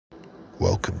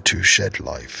Welcome to Shed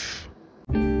Life.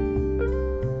 All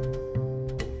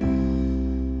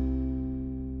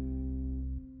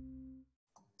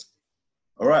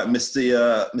right,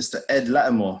 Mr. Ed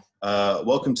Lattimore.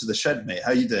 Welcome to the Shed, mate.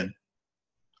 How you doing?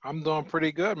 I'm doing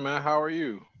pretty good, man. How are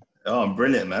you? Oh, I'm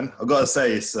brilliant, man. I've got to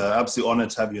say, it's an absolute honor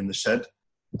to have you in the Shed.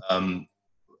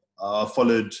 I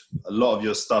followed a lot of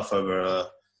your stuff over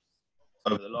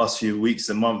the last few weeks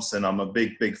and months, and I'm a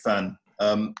big fan.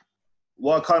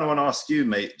 What I kind of want to ask you,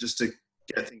 mate, just to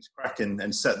get things cracking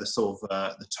and set the sort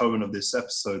of the tone of this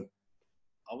episode,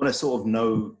 I want to sort of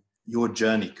know your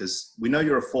journey, because we know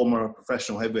you're a former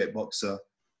professional heavyweight boxer.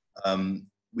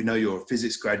 We know you're a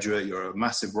physics graduate. You're a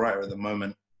massive writer at the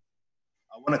moment.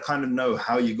 I want to kind of know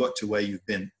how you got to where you've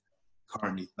been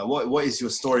currently. Now, what is your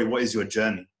story? What is your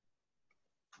journey?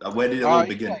 Where did it all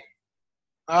begin?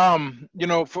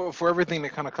 For everything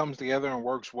that kind of comes together and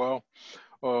works well,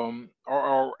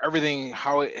 or everything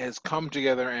how it has come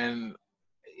together and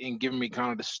giving me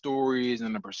kind of the stories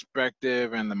and the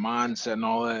perspective and the mindset and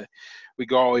all that. We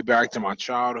go all the way back to my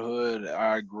childhood.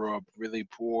 I grew up really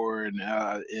poor in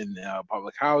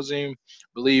public housing. I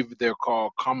believe they're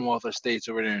called Commonwealth Estates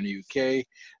over there in the UK.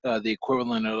 The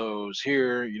equivalent of those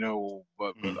here,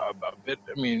 but a bit.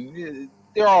 I mean,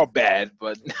 they're all bad,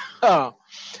 but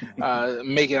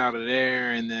making out of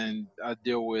there, and then I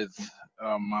deal with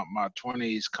my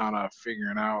 20s, kind of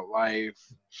figuring out life,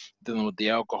 dealing with the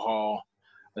alcohol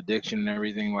addiction and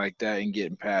everything like that, and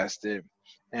getting past it,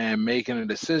 and making a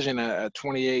decision at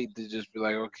 28 to just be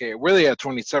like, okay, really at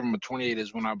 27, but 28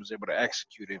 is when I was able to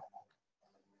execute it,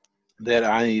 that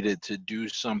I needed to do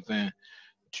something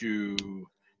to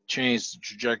change the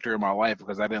trajectory of my life,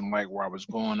 because I didn't like where I was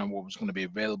going and what was going to be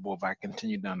available if I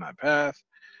continued down that path.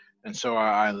 And so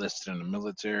I enlisted in the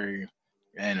military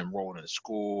and enrolled in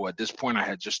school. At this point, I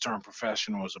had just turned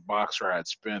professional as a boxer. I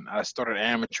started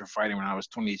amateur fighting when I was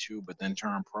 22, but then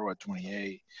turned pro at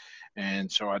 28. And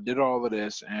so I did all of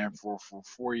this, and for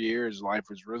 4 years, life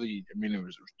was really, it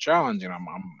was challenging. I'm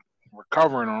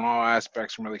recovering on all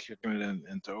aspects. I'm really kicking it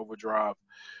into overdrive.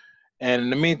 And in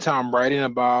the meantime, writing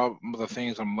about the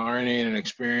things I'm learning and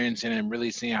experiencing and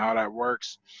really seeing how that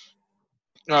works.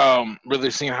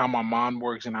 Really seeing how my mind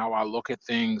works and how I look at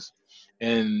things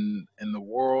in the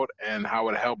world, and how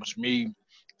it helps me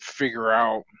figure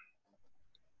out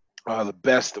the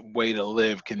best way to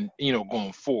live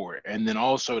going forward, and then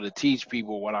also to teach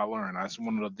people what I learned. That's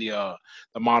one of the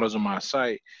mottos of my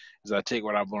site, is I take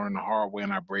what I've learned the hard way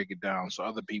and I break it down so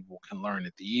other people can learn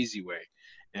it the easy way.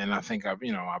 And I think I've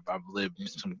lived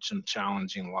some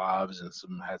challenging lives and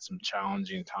had some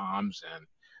challenging times, and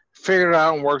figured it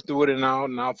out and worked through it, and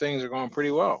now things are going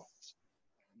pretty well.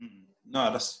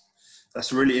 No,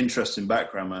 that's a really interesting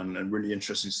background, man, and really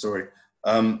interesting story.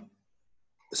 So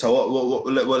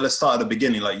let's start at the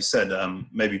beginning. Like you said,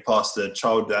 maybe past the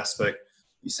child aspect.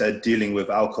 You said dealing with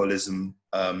alcoholism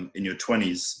in your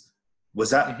 20s.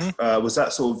 Was that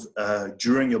sort of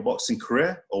during your boxing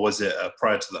career, or was it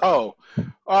prior to that?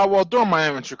 Well, during my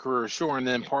amateur career, sure, and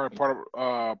then part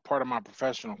of my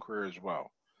professional career as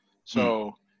well.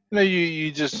 So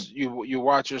you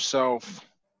watch yourself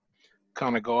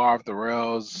kind of go off the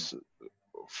rails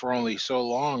for only so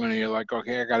long, and you're like,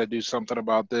 okay, I got to do something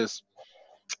about this.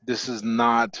 This is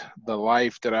not the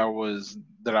life that I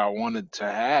wanted to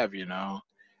have.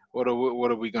 What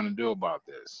are we going to do about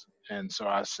this? And so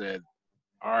I said,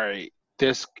 all right,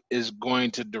 this is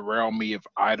going to derail me if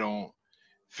I don't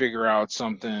figure out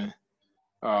something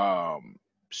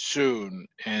soon.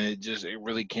 And it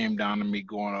really came down to me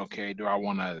going, okay, do I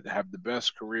want to have the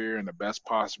best career and the best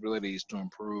possibilities to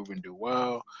improve and do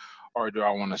well, or do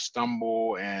I want to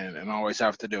stumble and always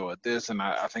have to deal with this? And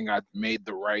I think I made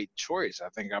the right choice. I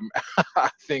think I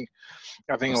think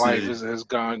life has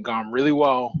gone really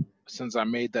well since I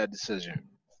made that decision.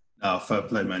 No, fair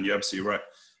play, man. You're absolutely right.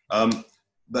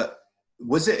 But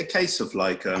was it a case of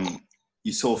like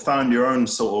you sort of found your own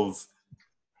sort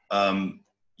of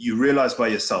you realized by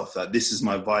yourself that this is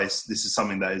my vice, this is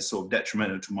something that is sort of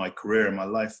detrimental to my career and my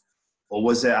life? Or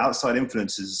was there outside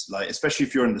influences, like especially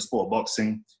if you're in the sport of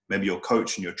boxing, maybe your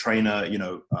coach and your trainer,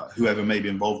 whoever may be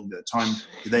involved at the time,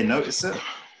 did they notice it?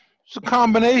 It's a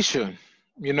combination.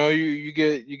 You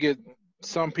get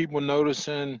some people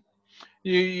noticing.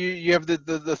 You have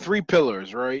the three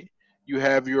pillars, right? You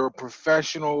have your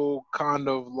professional kind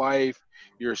of life,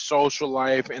 your social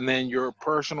life, and then your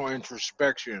personal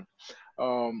introspection.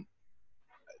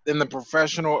 In the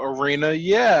professional arena,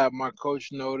 yeah, my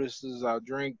coach notices I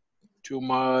drink too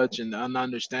much and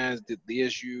understands the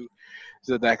issue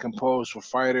that can pose for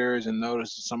fighters, and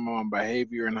notices some of my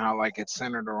behavior and how like it's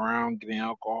centered around getting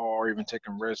alcohol or even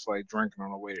taking risks like drinking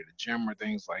on the way to the gym or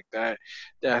things like that,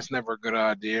 that's never a good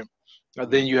idea.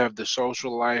 Then you have the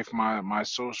social life. My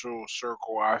social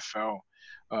circle, I felt,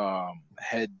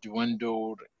 had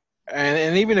dwindled,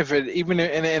 and even if it and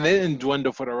it didn't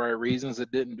dwindle for the right reasons.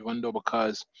 It didn't dwindle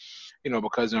because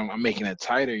because I'm making it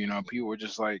tighter. People were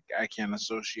just like, I can't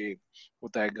associate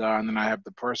with that guy. And then I have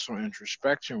the personal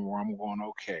introspection where I'm going,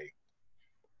 okay,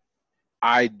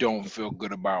 I don't feel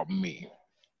good about me.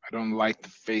 I don't like the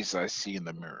face I see in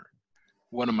the mirror.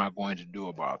 What am I going to do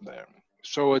about that?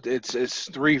 So it's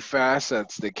three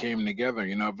facets that came together.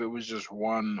 If it was just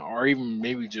one or even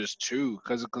maybe just two,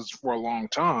 because for a long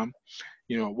time,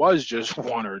 it was just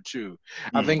one or two.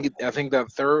 I think that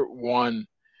third one,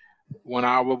 when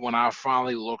I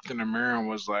finally looked in the mirror and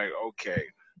was like, okay,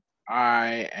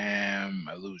 I am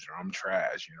a loser. I'm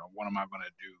trash. What am I gonna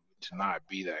do to not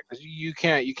be that? Because you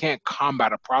can't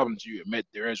combat a problem until you admit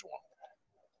there is one.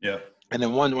 Yeah. And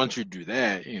then once you do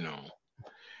that,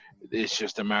 it's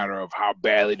just a matter of how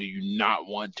badly do you not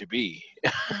want to be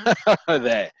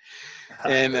that.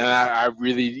 And I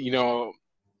really,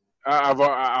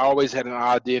 I always had an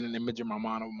idea and an image in my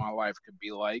mind of what my life could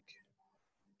be like.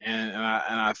 And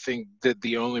I think that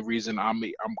the only reason I'm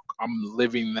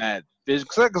living that vision,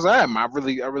 because I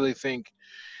really think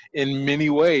in many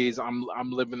ways I'm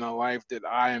living a life that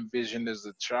I envisioned as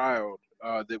a child,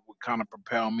 that would kind of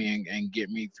propel me and get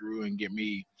me through and get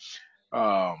me,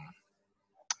 um,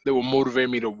 that will motivate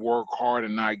me to work hard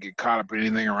and not get caught up in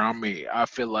anything around me. I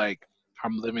feel like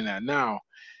I'm living that now,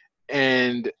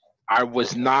 and I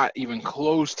was not even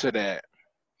close to that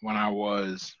when I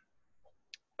was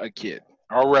a kid,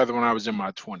 or rather when I was in my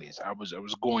 20s. I was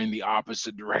going the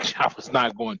opposite direction. I was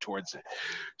not going towards it.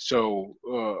 So,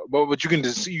 but you can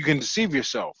deceive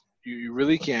yourself. You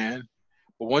really can.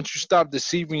 But once you stop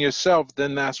deceiving yourself,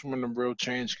 then that's when the real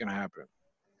change can happen.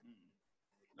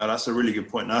 No, that's a really good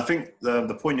point. And I think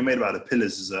the point you made about the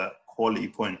pillars is a quality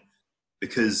point,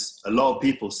 because a lot of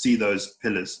people see those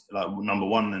pillars, like number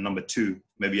one and number two,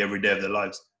 maybe every day of their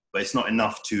lives, but it's not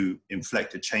enough to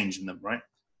inflect a change in them, right?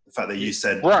 The fact that you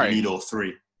said you Right. need all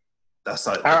three, that's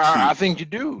like the I key. think you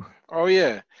do. Oh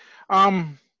yeah.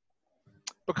 Um,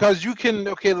 because you can,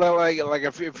 okay, like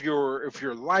if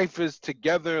your life is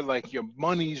together, like your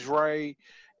money's right,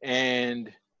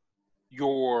 and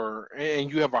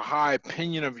you have a high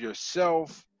opinion of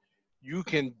yourself, you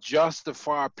can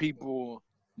justify people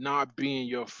not being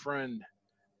your friend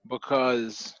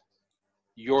because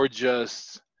you're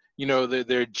just,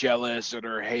 they're jealous or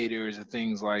they're haters and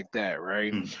things like that,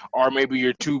 right? Mm. Or maybe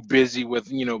you're too busy with,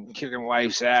 kicking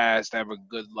life's ass to have a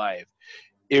good life.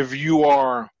 If you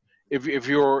are, if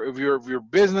your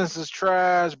business is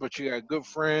trash, but you got good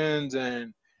friends, or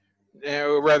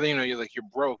rather, you're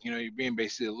broke, you're being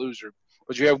basically a loser,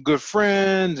 but you have good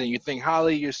friends and you think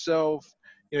highly of yourself,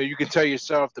 you can tell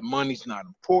yourself the money's not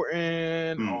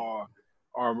important, Mm.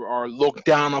 or look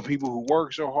down on people who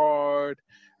work so hard.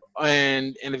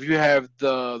 And if you have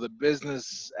the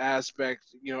business aspect,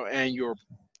 and your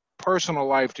personal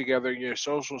life together, your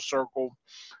social circle,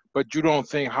 but you don't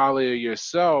think highly of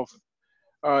yourself,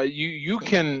 you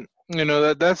can,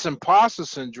 that's imposter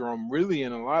syndrome really,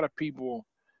 and a lot of people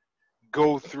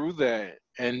go through that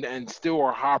and still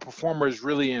are high performers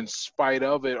really in spite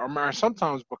of it, or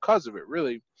sometimes because of it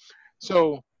really.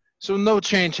 So so no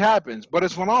change happens, but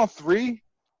it's when all three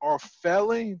are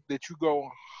failing that you go,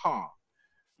 huh,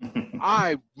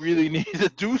 I really need to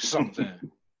do something,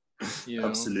 you know.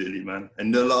 Absolutely, man.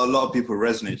 And a lot of people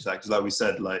resonate to that, because like we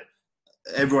said, like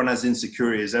everyone has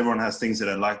insecurities, everyone has things they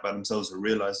don't like about themselves, or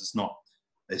realize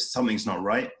something's not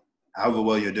right, however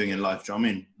well you're doing in life, do you know what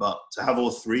I mean? But to have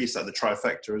all three, it's like the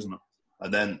trifecta, isn't it?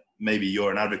 And then maybe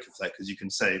you're an advocate for that, because you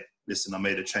can say, listen, I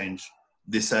made a change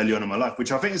this early on in my life,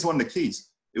 which I think is one of the keys.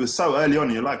 It was so early on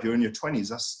in your life, you're in your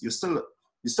 20s,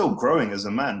 you're still growing as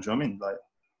a man, do you know what I mean? Like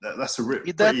that's a That,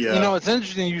 pretty it's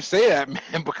interesting you say that,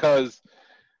 man, because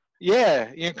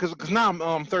because now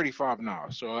I'm 35 now,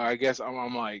 so I guess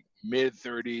I'm like mid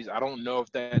 30s. I don't know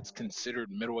if that's considered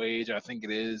middle age. I think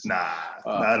it is. nah,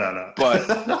 Uh, no. but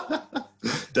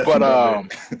Definitely but not,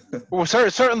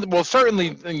 mate.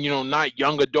 certainly, not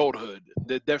young adulthood.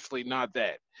 Definitely not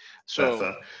that. Fair, So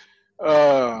fair.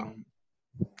 uh,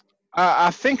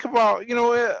 I think about,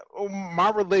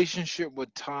 my relationship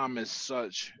with Tom is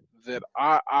such that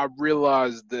I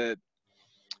realize that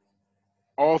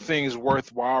all things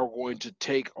worthwhile are going to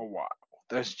take a while.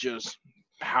 That's just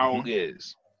how Mm-hmm. it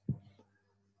is.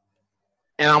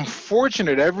 And I'm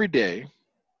fortunate every day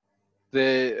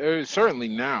that, certainly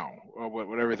now,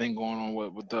 with everything going on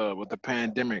with the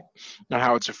pandemic, and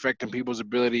how it's affecting people's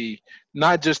ability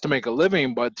not just to make a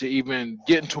living, but to even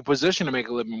get into a position to make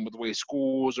a living with the way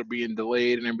schools are being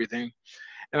delayed and everything.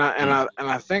 And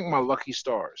I thank my lucky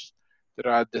stars that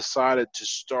I decided to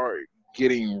start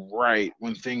getting right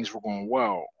when things were going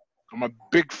well. I'm a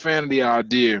big fan of the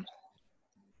idea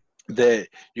that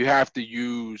you have to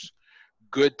use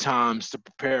good times to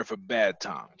prepare for bad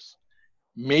times.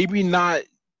 Maybe not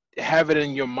have it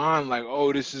in your mind like,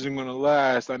 oh, this isn't going to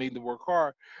last. I need to work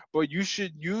hard. But you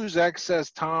should use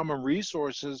excess time and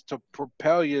resources to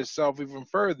propel yourself even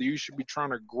further. You should be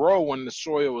trying to grow when the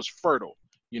soil is fertile,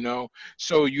 you know,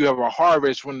 so you have a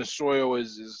harvest when the soil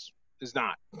is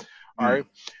not. All right.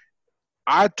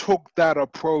 I took that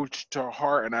approach to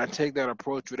heart, and I take that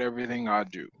approach with everything I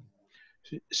do.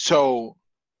 So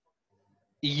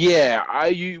yeah,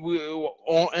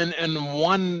 in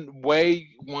one way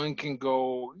one can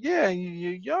go, yeah,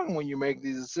 you're young when you make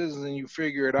these decisions and you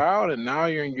figure it out, and now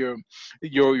you're in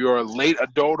your late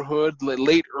adulthood,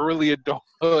 late early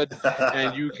adulthood,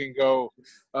 and you can go,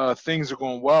 things are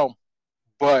going well.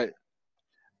 But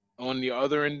on the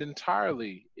other end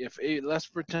entirely, let's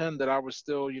pretend that I was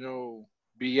still,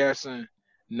 BSing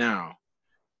now.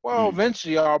 Well, Mm.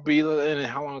 eventually I'll be. And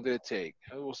how long did it take?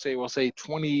 We'll say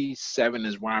 27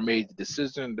 is when I made the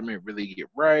decision to really get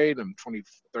right. I'm 20,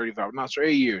 35, not so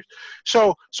 8 years.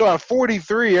 So at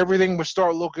 43, everything would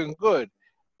start looking good,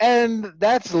 and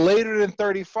that's later than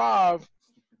 35.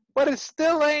 But it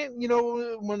still ain't.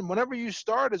 Whenever you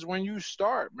start is when you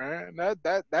start, man.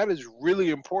 That is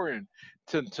really important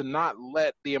to not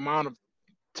let the amount of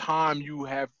time you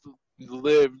have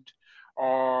lived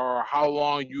or how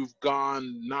long you've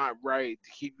gone not right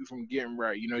to keep you from getting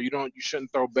right. You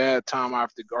shouldn't throw bad time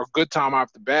after or good time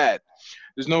after bad.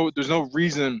 There's no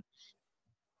reason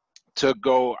to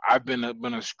go, I've been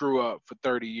a screw up for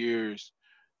 30 years.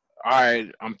 All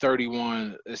right, I'm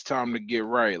 31. It's time to get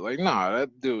right. Like, nah,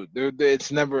 that dude,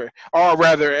 it's never. Or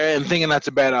rather, and thinking that's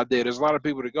a bad idea. There's a lot of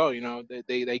people to go.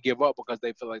 They give up because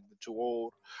they feel like they're too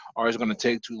old, or it's gonna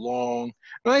take too long.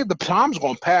 I think the time's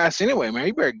gonna pass anyway, man.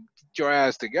 You better get your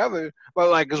ass together. But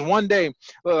like, cause one day,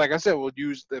 like I said, we'll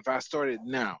use if I started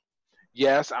now.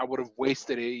 Yes, I would have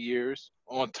wasted 8 years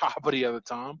on top of the other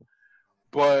time,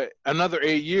 but another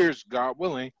 8 years, God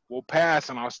willing, will pass,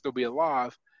 and I'll still be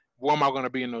alive. Where am I going to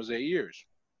be in those 8 years?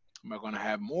 Am I going to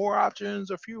have more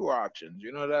options or fewer options?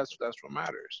 That's what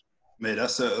matters. Mate,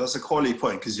 that's a quality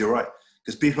point, because you're right.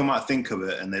 Because people might think of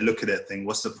it and they look at it and think,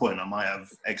 what's the point? I might have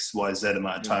X, Y, Z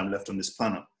amount of time left on this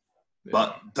planet. Yeah.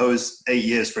 But those 8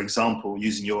 years, for example,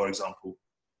 using your example,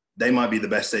 they might be the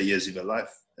best 8 years of your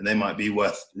life, and they might be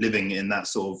worth living in that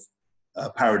sort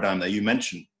of paradigm that you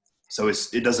mentioned. So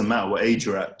it doesn't matter what age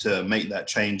you're at to make that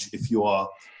change if you are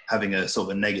having a sort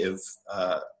of a negative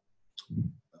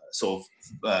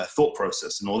thought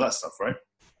process and all that stuff, right?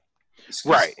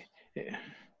 Right. Yeah.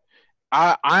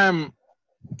 I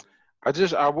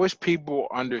wish people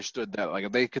understood that. Like,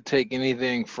 if they could take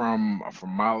anything from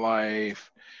my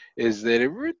life, is that it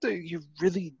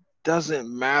really doesn't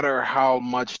matter how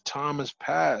much time has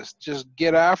passed. Just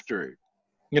get after it.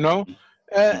 You know.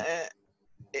 Uh,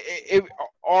 if,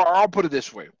 or I'll put it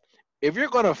this way: if you're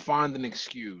gonna find an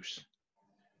excuse,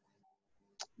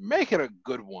 make it a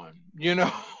good one.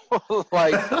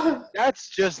 Like, that's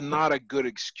just not a good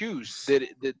excuse. That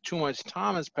too much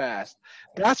time has passed.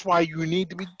 That's why you need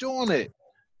to be doing it.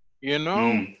 You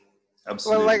know,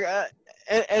 Absolutely.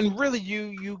 and really,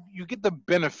 you get the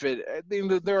benefit. I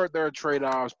think there are trade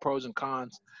offs, pros and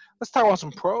cons. Let's talk about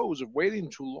some pros of waiting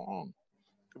too long.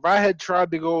 If I had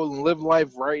tried to go and live life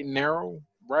right narrow,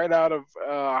 right out of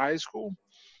high school,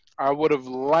 I would have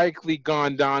likely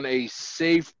gone down a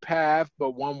safe path,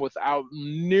 but one without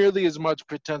nearly as much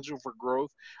potential for growth.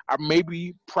 I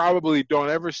probably don't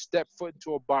ever step foot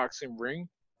into a boxing ring.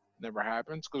 Never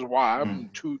happens, because why? I'm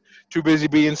too busy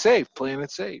being safe, playing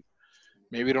it safe.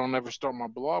 Maybe don't ever start my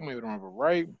blog. Maybe don't ever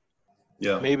write.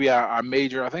 Yeah. Maybe I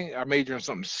major. I think I major in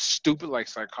something stupid like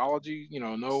psychology.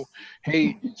 No,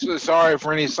 hey, so sorry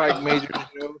for any psych majors.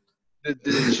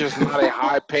 It's just not a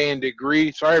high paying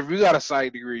degree. Sorry if you got a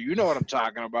psych degree. You know what I'm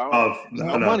talking about. There's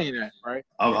no money in that, right?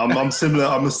 I'm similar.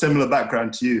 I'm a similar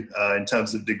background to you in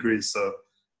terms of degrees. So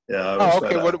yeah. Oh,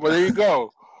 okay. Well, there you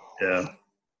go. Yeah.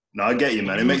 No, I get you,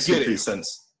 man. It makes complete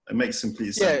sense. It makes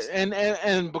complete sense. Yeah,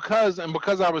 and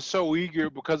because I was so eager,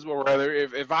 or rather,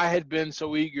 if I had been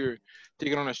so eager to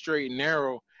get on a straight and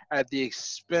narrow at the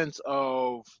expense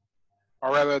of,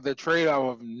 or rather, the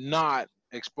trade-off of not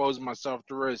exposing myself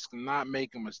to risk, not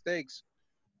making mistakes,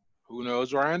 Who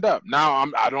knows where I end up? Now,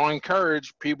 I don't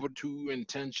encourage people to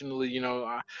intentionally,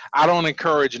 I don't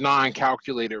encourage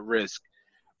non-calculated risk,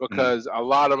 Mm. because a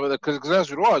lot of it, because that's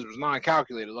what it was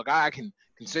non-calculated. Look, I can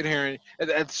sit here and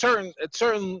at certain, at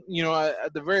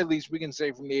the very least, we can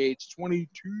say from the age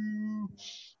 22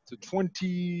 to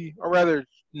 20, or rather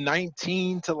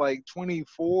 19 to like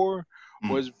 24, Mm.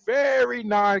 was very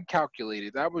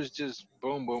non-calculated. That was just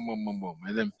boom, boom, boom, boom, boom,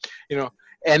 and then, you know,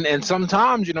 and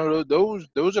sometimes,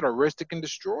 those are the risks that can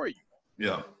destroy you.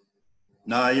 Yeah.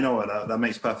 No, you know what? That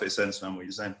makes perfect sense, man. What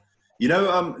you're saying.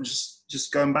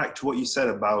 Just going back to what you said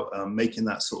about making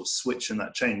that sort of switch and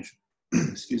that change.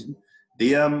 Excuse me.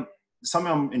 The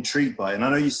something I'm intrigued by, and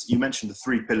I know you mentioned the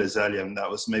 3 pillars earlier, and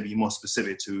that was maybe more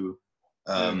specific to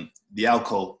the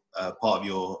alcohol part of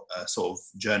your sort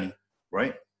of journey,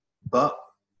 right? But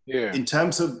Yeah. in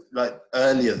terms of like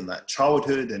earlier than that,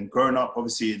 childhood and growing up,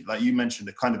 obviously, like you mentioned,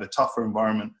 a kind of a tougher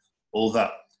environment, all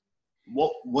that.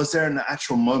 What was there an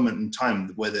actual moment in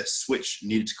time where the switch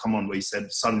needed to come on, where you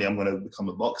said, suddenly I'm going to become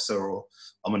a boxer, or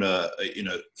I'm going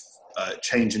to,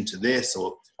 change into this,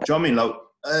 or do you know what I mean?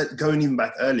 Like going even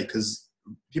back early, because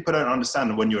people don't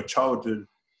understand that when you're a child,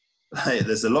 like,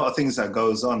 there's a lot of things that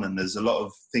goes on, and there's a lot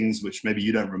of things which maybe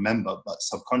you don't remember, but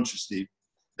subconsciously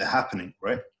they're happening,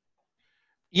 right?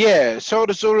 Yeah, so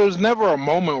there was never a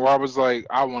moment where I was like,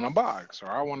 I want to box, or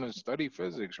I want to study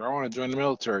physics, or I want to join the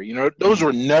military. Those Mm.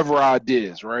 were never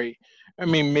ideas, right? I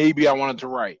mean, maybe I wanted to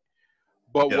write,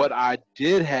 but Yeah. what I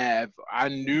did have, I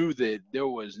knew that there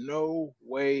was no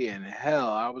way in hell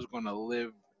I was going to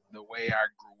live the way I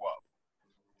grew up.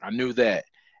 I knew that.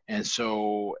 And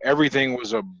so everything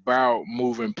was about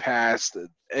moving past,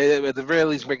 at the very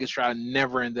least, making sure I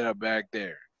never ended up back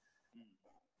there.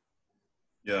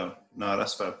 Yeah, no,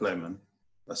 that's fair play, man.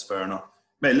 That's fair enough.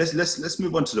 Mate, let's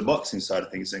move on to the boxing side of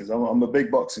things. I'm a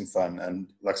big boxing fan,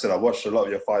 and like I said, I watched a lot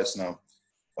of your fights now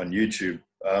on YouTube.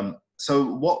 So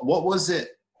what was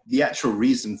it? The actual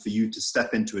reason for you to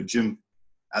step into a gym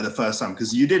at the first time?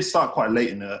 Because you did start quite late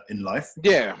in life,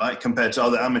 Yeah. right, compared to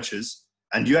other amateurs,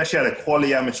 and you actually had a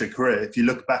quality amateur career. If you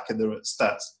look back at the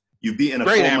stats, you've beaten a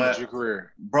Great former amateur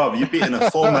career. bro. You've beaten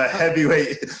a former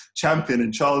heavyweight champion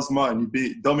in Charles Martin. You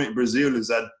beat Dominic Brazil,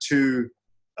 who's had 2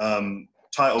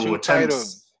 title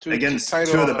attempts against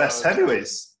 2 of the best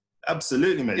heavyweights.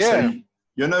 Absolutely, mate. Yeah. So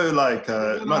you're no like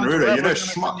Martin Ruda. You're no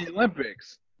schmuck. In the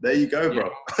Olympics. There you go,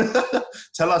 bro. Yeah.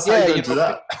 Tell us how you got into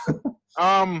that.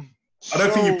 I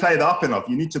don't think you played up enough.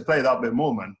 You need to play that up a bit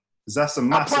more, man. Because that's a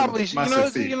massive feat.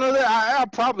 I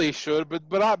probably should,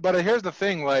 but here's the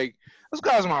thing, like, those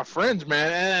guys are my friends,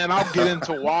 man, and I'll get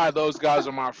into why those guys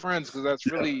are my friends, because that's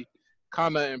really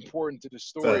kind of important to the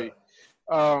story.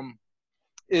 So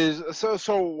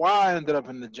why I ended up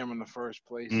in the gym in the first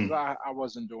place is I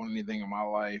wasn't doing anything in my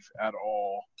life at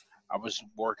all. I was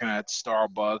working at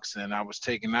Starbucks, and I was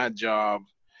taking that job.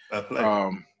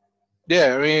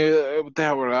 Yeah, I mean, what the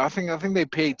hell were they? I think they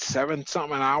paid $7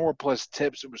 something an hour plus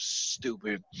tips. It was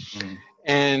stupid.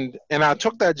 And I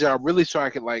took that job really so I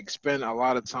could like spend a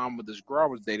lot of time with this girl I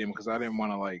was dating, because I didn't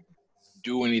want to like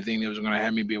do anything that was going to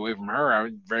have me be away from her. I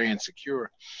was very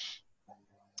insecure.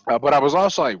 But I was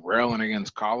also like railing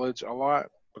against college a lot,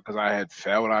 because I had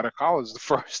failed out of college the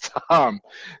first time.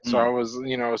 So I was,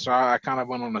 so I kind of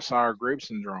went on the sour grape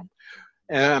syndrome.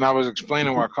 And I was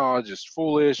explaining why college is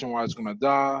foolish and why it's going to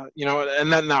die,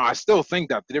 and then now I still think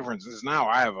that the difference is now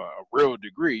I have a real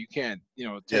degree. You can't,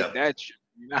 take that shit,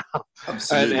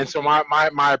 Absolutely. And so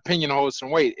my opinion holds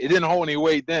some weight. It didn't hold any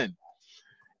weight then.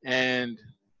 And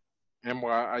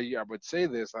why I would say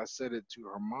this, I said it to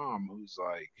her mom, who's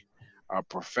like a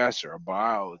professor, a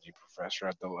biology professor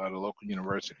at a local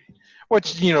university,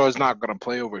 which, is not going to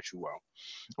play over too well.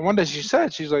 And one day she's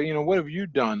like, what have you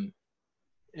done?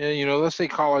 And, let's say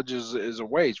college is a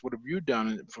waste. What have you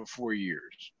done for 4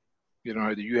 years?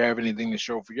 Do you have anything to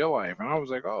show for your life? And I was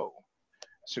like, oh,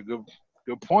 it's a good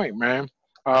point, man.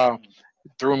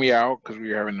 Threw me out because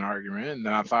we were having an argument. And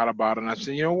then I thought about it, and I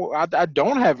said, I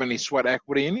don't have any sweat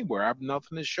equity anywhere. I have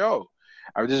nothing to show.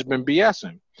 I've just been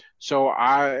BSing. So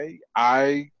I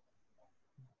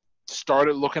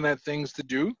started looking at things to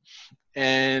do.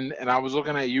 And I was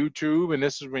looking at YouTube, and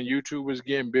this is when YouTube was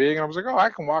getting big. And I was like, oh, I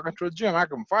can walk into a gym. I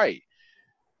can fight.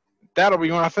 That'll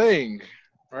be my thing,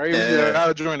 right? I got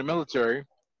to join the military.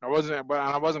 I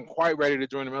wasn't quite ready to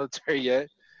join the military yet.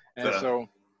 And so.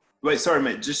 Wait, sorry,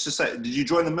 mate. Just to say, did you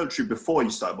join the military before you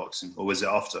started boxing, or was it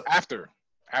after? After.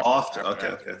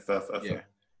 Okay. Fair. Yeah.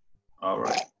 All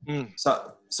right.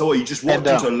 So what, you just walked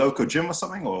into a local gym or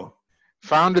something, or?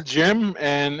 Found a gym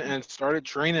and started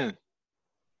training.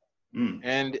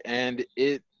 And I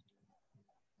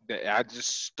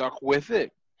just stuck with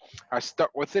it. I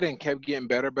stuck with it and kept getting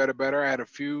better, better, better. I had a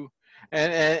few,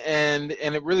 and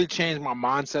it really changed my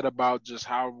mindset about just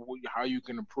how you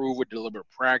can improve with deliberate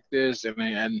practice,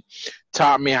 and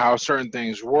taught me how certain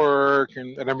things work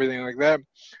and everything like that.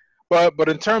 But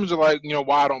in terms of like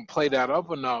why I don't play that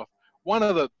up enough, one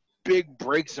of the big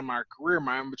breaks in my career,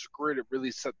 my amateur career, that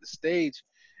really set the stage,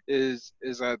 is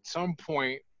at some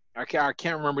point I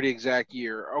can't remember the exact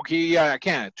year. Okay, yeah, I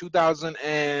can.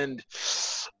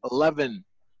 2011.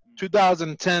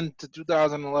 2010 to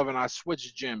 2011, I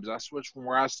switched gyms. I switched from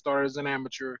where I started as an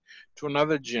amateur to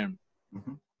another gym,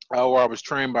 Mhm. where I was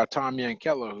trained by Tom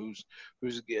Yankella,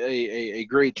 who's a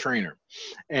great trainer.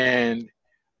 And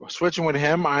switching with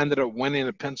him, I ended up winning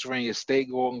the Pennsylvania State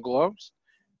Golden Gloves,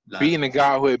 Lad. beating a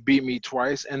guy who had beat me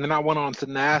twice. And then I went on to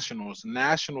Nationals.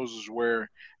 Nationals is where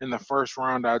in the first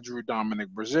round I drew Dominic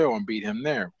Brazil and beat him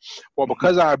there. Well,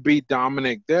 because I beat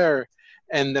Dominic there,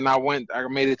 and then I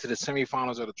made it to the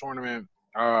semifinals of the tournament.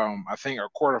 I think, or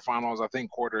quarterfinals. I think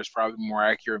quarter is probably more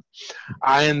accurate.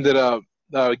 I ended up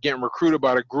getting recruited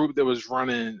by the group that was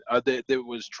running, that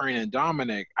was training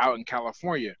Dominic out in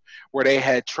California, where they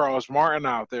had Charles Martin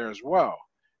out there as well.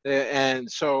 And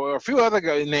so a few other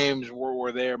names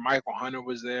were there. Michael Hunter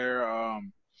was there. Oh,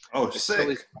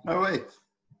 Vasily, sick. No way.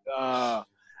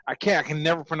 I can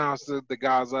never pronounce the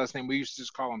guy's last name. We used to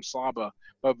just call him Slaba,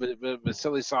 but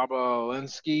Vasily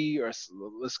Sabalinsky or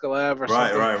Liskalev or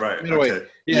something. Right. Anyway, Okay.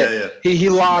 yeah. He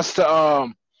lost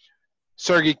to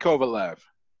Sergey Kovalev.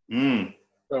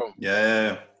 So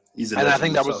Yeah. He's a and I legend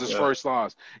think that was himself, his first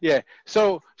loss. Yeah.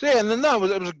 So yeah, and then it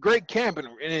was a great camp,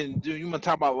 and you want to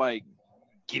talk about like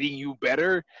getting you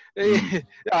better.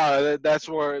 That's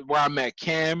where I met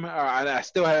Cam. I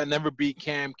still had never beat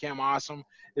Cam. Cam Awesome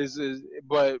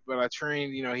but I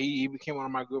trained. He became one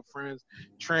of my good friends.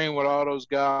 Trained with all those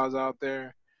guys out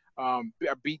there. I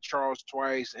beat Charles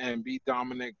twice and beat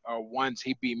Dominic once.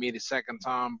 He beat me the second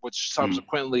time, which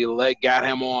subsequently got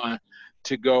him on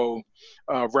to go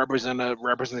represent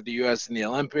the U.S. in the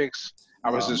Olympics. I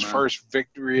was his first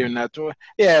victory in that tour.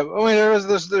 Yeah, I mean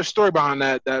there's a story behind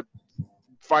that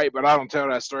fight, but I don't tell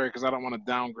that story because I don't want to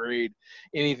downgrade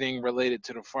anything related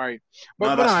to the fight.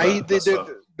 But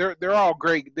they're all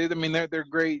great. They're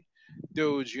great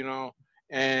dudes,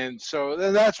 And so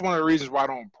that's one of the reasons why I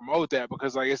don't promote that,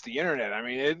 because like it's the internet. I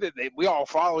mean, we all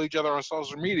follow each other on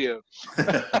social media.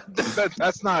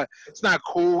 It's not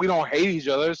cool. We don't hate each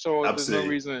other, so there's no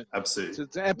reason.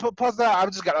 Absolutely. And plus that,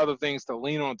 I've just got other things to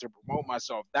lean on to promote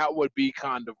myself. That would be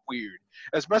kind of weird,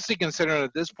 especially considering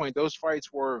at this point those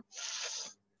fights were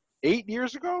 8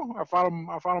 years ago. I fought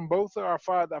them both. I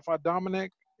fought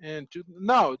Dominic and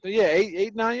 9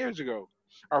 years ago.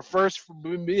 Our first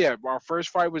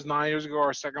fight was 9 years ago.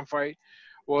 Our second fight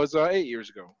was 8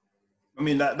 years ago. I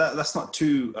mean that's not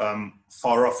too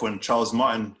far off when Charles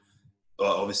Martin,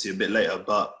 obviously a bit later,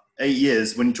 but 8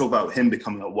 years when you talk about him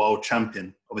becoming a world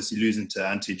champion, obviously losing to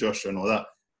Anthony Joshua and all that.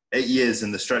 8 years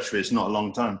in the stretch is not a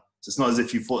long time. So it's not as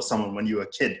if you fought someone when you were a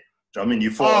kid. I mean,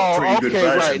 you fought a pretty good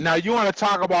version. Right. Now, you want to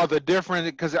talk about the difference,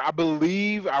 because I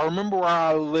remember where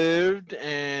I lived,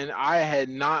 and I had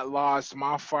not lost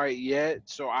my fight yet.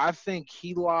 So I think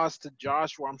he lost to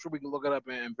Joshua. I'm sure we can look it up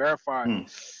and verify.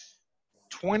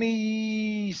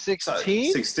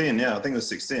 2016? 16, yeah. I think it was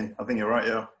 16. I think you're right,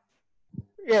 yeah.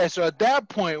 Yeah, so at that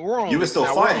point, you were still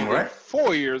fighting, right?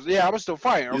 4 years. Yeah, I was still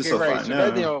fighting. Okay, right.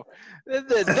 Fighting, so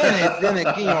then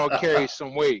it carries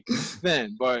some weight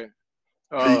then, but...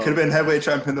 you could have been heavyweight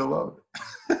champion of the world.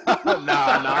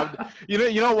 Nah.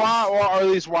 You know why, or at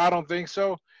least why I don't think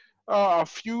so. A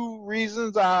few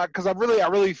reasons. Because I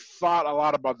really thought a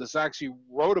lot about this. I actually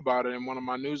wrote about it in one of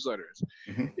my newsletters.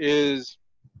 Is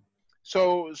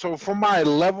so for my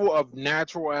level of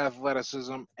natural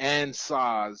athleticism and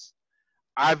size,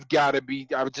 I've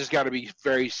just got to be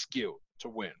very skilled to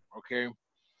win. Okay.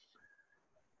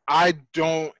 I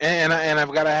don't, and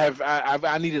I've got to have.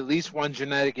 I need at least one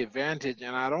genetic advantage,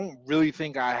 and I don't really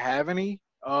think I have any.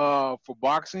 For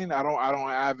boxing, I don't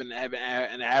have an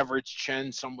average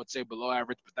chin. Some would say below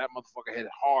average, but that motherfucker hit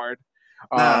hard.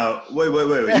 Now, wait.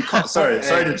 You can't. Sorry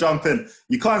to jump in.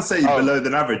 You can't say below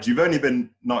than average. You've only been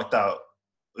knocked out,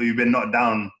 or you've been knocked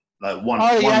down like one.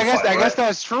 Oh yeah, I guess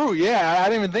that's true. Yeah, I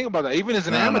didn't even think about that. Even as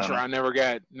an amateur, I never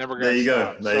got. There you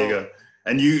go. There you go.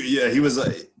 And he was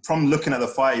from looking at the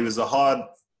fight, he was a hard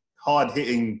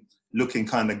hitting looking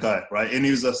kind of guy, right? And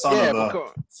he was a son of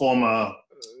a former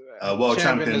world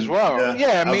champion as well.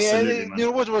 Yeah, I mean,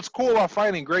 man. What's cool about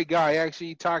fighting? Great guy. Actually,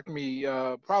 he talked to me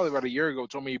probably about a year ago.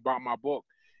 Told me he bought my book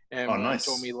and nice.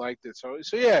 Told me he liked it. So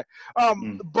yeah.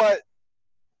 But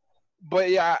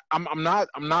yeah, I'm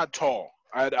not tall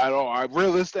at all. I'm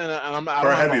realist, and I'm for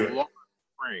a heavyweight.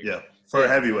 range. Yeah, for a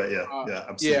heavyweight,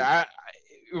 absolutely. Yeah,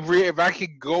 if I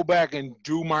could go back and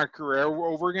do my career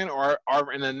over again, or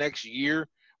in the next year,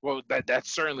 well,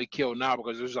 that's certainly killed now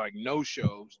because there's like no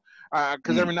shows.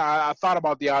 Because I thought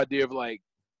about the idea of like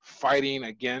fighting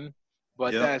again,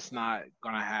 but that's not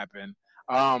gonna happen.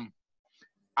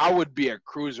 I would be a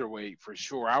cruiserweight for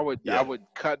sure. I would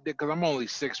cut it because I'm only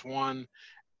 6'1".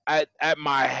 At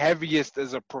my heaviest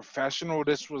as a professional,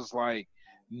 this was like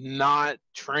not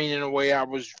training the way I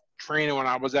was training when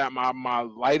I was at my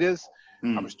lightest.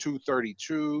 I was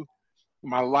 232.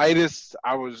 My lightest,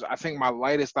 I think my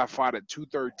lightest I fought at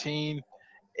 213.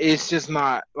 It's just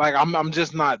not like I'm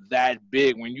just not that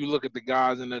big. When you look at the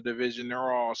guys in the division,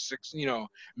 they're all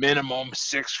minimum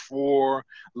 6'4". A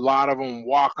lot of them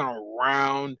walking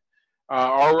around,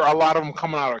 or a lot of them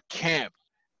coming out of camp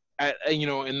at in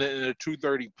the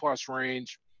 230 plus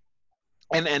range.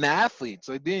 And athletes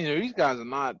like these guys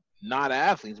are not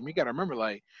athletes. I mean, you got to remember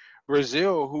like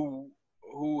Brazil,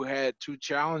 who had 2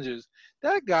 challenges.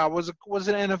 That guy was an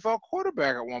NFL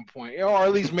quarterback at one point, or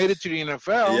at least made it to the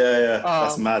NFL. Yeah.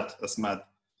 That's mad. That's mad.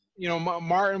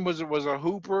 Martin was a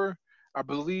hooper. I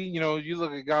believe, you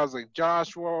look at guys like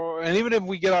Joshua, and even if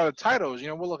we get out of titles,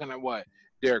 we're looking at what?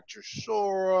 Derek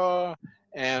Chisora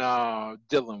and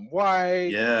Dylan White.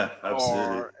 Yeah,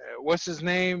 absolutely. Or what's his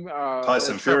name?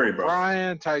 Tyson Fury, bro.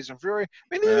 Tyson Fury.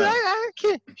 I mean, I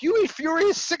can't. Huey Fury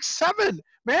is 6'7",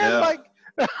 man. Like.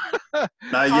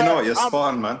 Now you know what, you're spot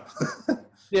on, man.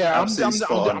 Yeah, I'm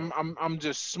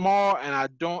just small,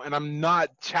 and I'm not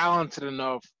talented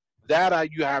enough that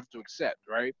you have to accept,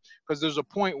 right? Because there's a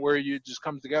point where you just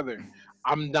come together.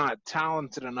 I'm not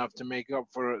talented enough to make up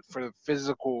for the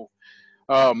physical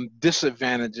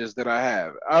disadvantages that I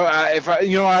have. I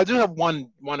do have one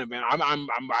event.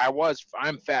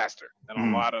 I'm faster than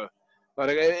a lot of. But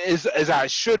as I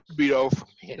should be though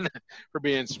for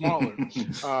being smaller,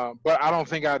 but I don't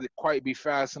think I'd quite be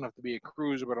fast enough to be a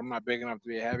cruiser. But I'm not big enough to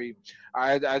be a heavy.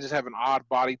 I just have an odd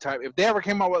body type. If they ever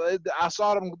came out with it, I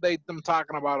saw them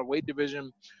talking about a weight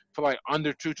division for like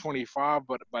under 225,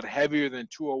 but heavier than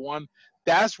 201.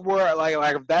 That's where like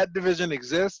if that division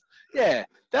exists,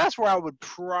 that's where I would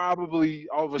probably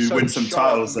all of a sudden win some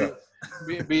titles.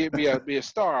 Be a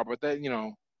star. But that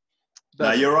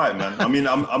No, you're right, man. I mean,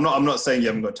 I'm not saying you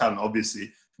haven't got talent,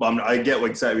 obviously, but I get what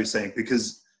exactly you're saying,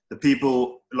 because the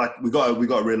people, like, we got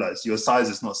to realize your size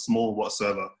is not small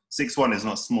whatsoever. 6'1" is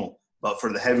not small, but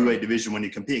for the heavyweight division, when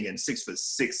you're competing against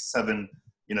 6'6", 7,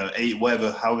 8,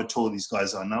 whatever, however tall these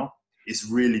guys are now, it's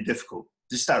really difficult.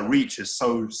 Just that reach is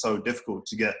so difficult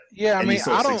to get. Yeah, I mean,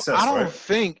 I don't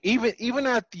think even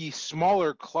at the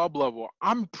smaller club level,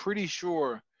 I'm pretty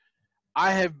sure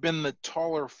I have been the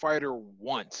taller fighter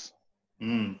once.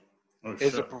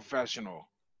 As a professional.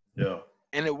 Yeah.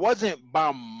 And it wasn't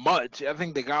by much. I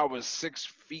think the guy was 6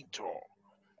 feet tall.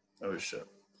 Oh, shit.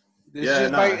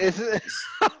 It's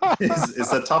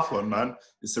a tough one, man.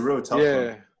 It's a real tough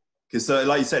one. Because,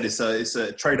 like you said, it's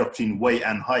a trade-off between weight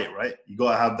and height, right? You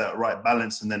got to have that right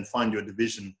balance and then find your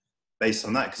division based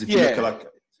on that. Because if you look at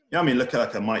look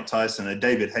at a Mike Tyson, a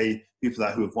David Haye, people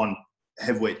who have won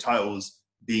heavyweight titles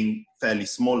being fairly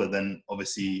smaller than,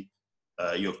 obviously,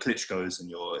 your Klitschko's and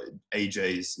your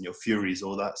AJ's and your Furies,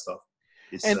 all that stuff.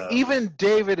 Even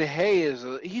David Haye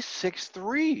he's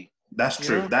 6'3". That's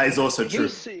true. That is also true.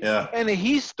 And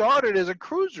he started as a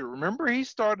cruiser. Remember, he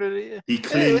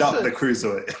cleaned up the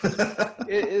cruiserweight.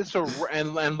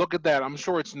 And look at that. I'm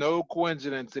sure it's no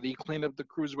coincidence that he cleaned up the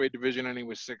cruiserweight division and he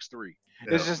was 6'3".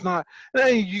 Yeah. It's just not.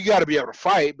 You got to be able to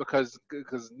fight because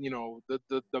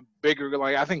the bigger,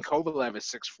 like I think Kovalev is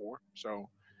 6'4". So.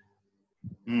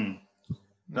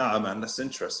 No, man, that's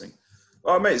interesting.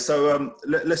 All right, mate. So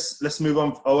let's move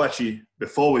on. Oh, actually,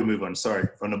 before we move on, sorry,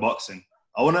 from the boxing,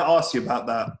 I want to ask you about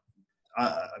that.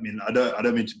 I mean, I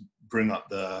don't mean to bring up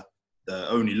the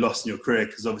only loss in your career,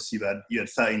 because obviously you had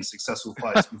 13 successful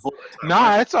fights before that time.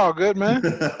 Right? It's all good, man.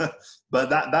 But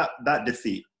that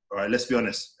defeat, all right. Let's be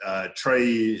honest.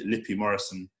 Trey Lippe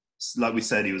Morrison, like we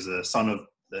said, he was a son of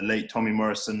the late Tommy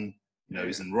Morrison. He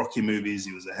was in Rocky movies.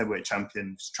 He was a heavyweight champion.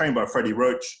 He was trained by Freddie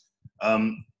Roach.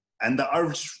 And I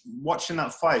was watching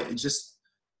that fight.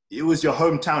 It was your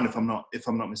hometown, if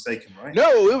I'm not mistaken, right?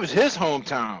 No, it was his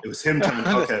hometown. It was him.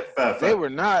 Okay, fair. They were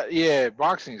not. Yeah,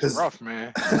 boxing is rough,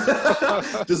 man.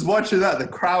 Just watching that, the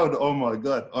crowd. Oh my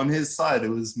god, on his side, it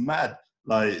was mad.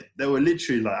 Like they were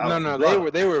literally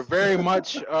like. They were very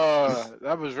much.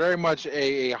 That was very much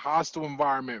a hostile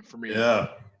environment for me. Yeah,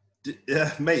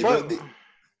 mate.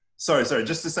 Sorry.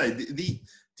 Just to say,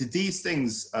 did these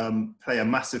things play a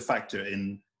massive factor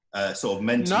in sort of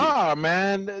mentally? Nah,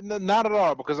 man, not at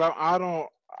all. Because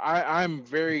I'm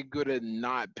very good at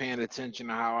not paying attention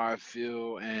to how I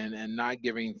feel and not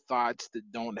giving thoughts that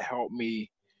don't help me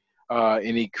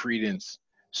any credence.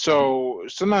 Mhm.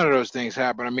 So none of those things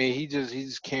happen. I mean, he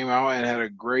just came out and had a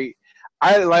great.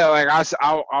 I like I s-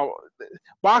 I'll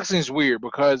boxing's weird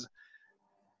because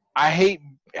I hate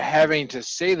having to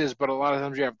say this, but a lot of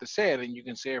times you have to say it, and you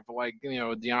can say it for like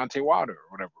Deontay Wilder or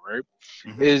whatever, right?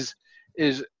 Mhm. Is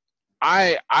is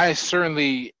I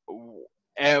certainly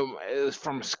am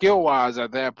from skill wise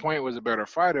at that point was a better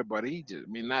fighter, but he just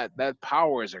I mean that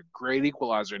power is a great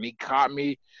equalizer, and he caught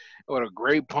me with a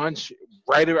great punch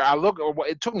right. I look.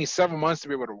 It took me 7 months to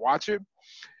be able to watch it,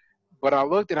 but I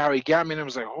looked at how he got me and I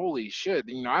was like, holy shit,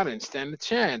 I didn't stand a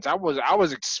chance. I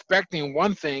was expecting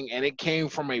one thing and it came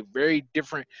from a very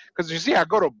different because you see I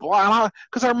go to block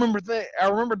because I remember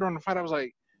during the fight I was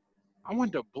like, I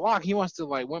went to block. He wants to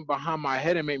like went behind my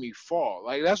head and made me fall.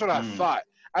 Like that's what I Mm. thought.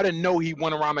 I didn't know he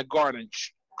went around the guard and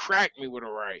cracked me with a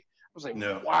right. I was like,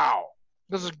 No. wow,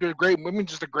 this is a great. I mean,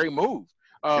 just a great move.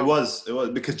 It Um, was. It was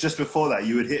because just before that,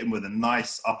 you would hit him with a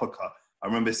nice uppercut. I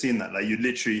remember seeing that. Like you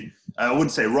literally, I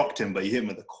wouldn't say rocked him, but you hit him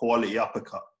with a quality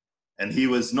uppercut, and he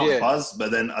was not yeah, buzzed.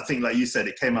 But then I think, like you said,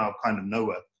 it came out kind of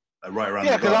nowhere, like right around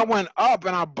yeah, the because I guard. went up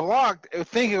and I blocked,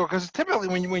 thinking because typically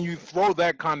when you throw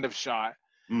that kind of shot,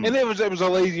 and Mm, it was a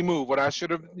lazy move. What I should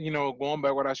have, going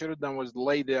back, what I should have done was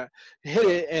lay there, hit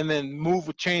it, and then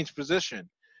change position.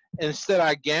 Instead,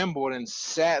 I gambled and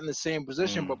sat in the same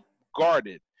position but mm,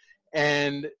 guarded.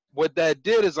 And what that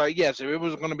did is like, yes, if it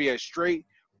was going to be a straight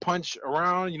punch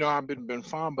around, I've been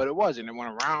fine, but it wasn't. It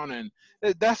went around, and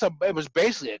it was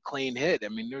basically a clean hit. I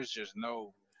mean, there's just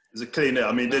no, it was a clean hit.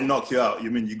 I mean, it didn't no. knock you out.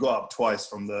 You mean you got up twice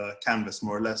from the canvas,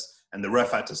 more or less, and the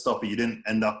ref had to stop it. You didn't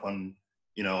end up on,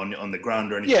 on the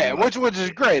ground or Yeah, anything like. which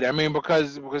is great. I mean,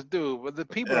 because dude, but the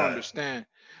people don't Yeah. understand.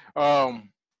 Um,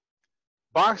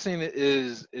 Boxing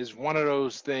is one of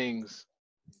those things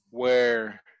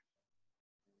where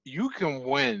you can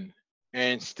win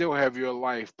and still have your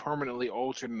life permanently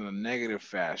altered in a negative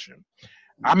fashion.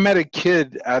 I met a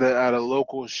kid at a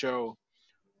local show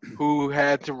who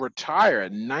had to retire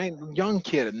young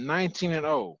kid at 19 and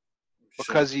 0 Shit.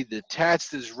 because he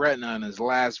detached his retina in his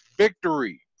last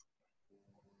victory.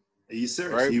 Are you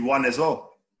serious? Right? He won as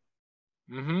well.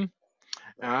 Mm-hmm.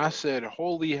 And I said,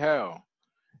 "Holy hell!"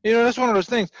 That's one of those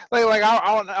things. Like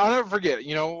I'll never forget.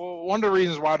 One of the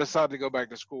reasons why I decided to go back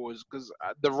to school is because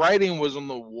the writing was on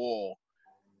the wall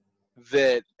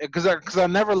that because I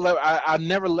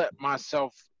never let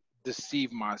myself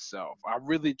deceive myself. I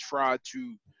really tried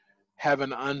to have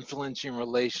an unflinching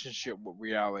relationship with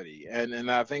reality,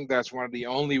 and I think that's one of the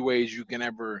only ways you can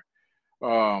ever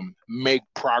make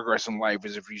progress in life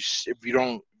is if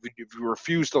you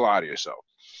refuse to lie to yourself.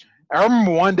 I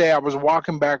remember one day I was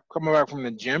coming back from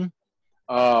the gym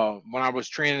when I was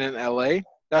training in LA.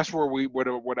 That's where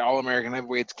the All American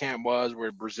Heavyweights camp was,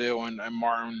 where Brazil and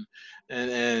Martin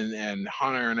and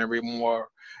Hunter and everyone were.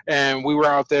 And we were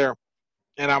out there,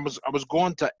 and I was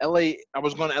going to LA. I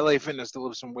was going to LA Fitness to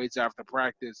lift some weights after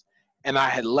practice, and I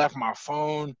had left my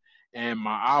phone and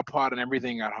my iPod and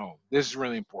everything at home. This is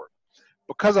really important.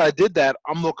 Because I did that,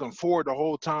 I'm looking forward the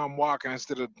whole time walking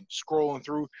instead of scrolling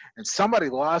through. And somebody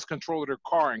lost control of their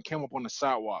car and came up on the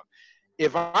sidewalk.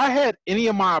 If I had any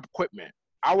of my equipment,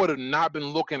 I would have not been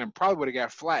looking and probably would have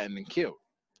got flattened and killed.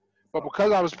 But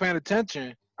because I was paying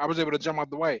attention, I was able to jump out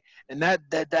the way. And that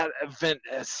event,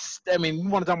 I mean, you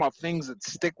want to talk about things that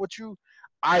stick with you?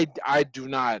 I do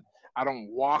not. I don't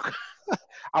walk.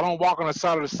 I don't walk on the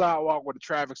side of the sidewalk where the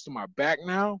traffic's to my back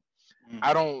now. Mm.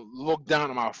 I don't look down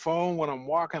at my phone when I'm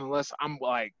walking unless I'm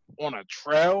like on a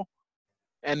trail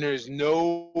and there's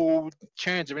no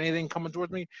chance of anything coming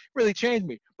towards me. It really changed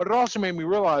me. But it also made me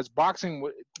realize boxing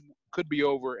could be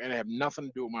over and have nothing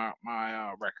to do with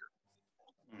my record,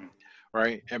 Mm.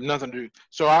 right? Have nothing to do.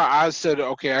 So I said,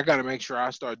 okay, I got to make sure I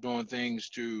start doing things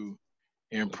to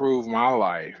improve my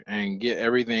life and get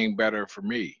everything better for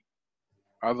me.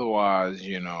 Otherwise,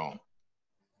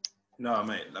 No,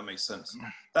 mate, that makes sense.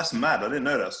 That's mad. I didn't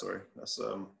know that story.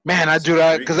 man, I That's do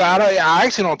that because intriguing, man. I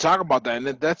actually don't talk about that, and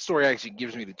that story actually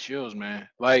gives me the chills, man.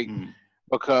 Like Mm.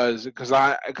 because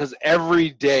every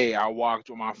day I walked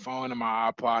with my phone and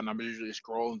my iPod, and I'm usually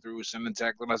scrolling through, sending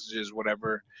text messages,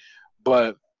 whatever.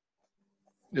 But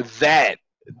that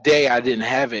day I didn't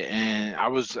have it, and I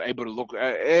was able to look.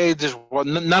 It just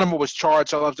none of it was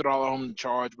charged. I left it all at home to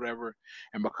charge, whatever.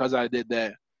 And because I did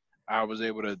that, I was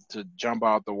able to jump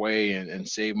out the way and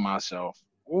save myself.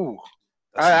 Ooh,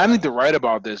 That's I need mad. to write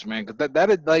about this, man. Cause that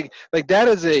is like that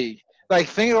is a like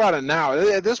thinking about it now.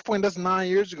 At this point, that's 9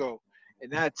 years ago,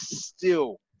 and that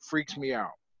still freaks me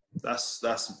out. That's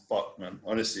fucked, man.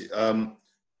 Honestly.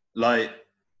 like,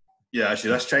 yeah,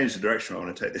 actually, let's change the direction I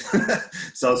want to take this.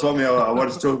 So it's something I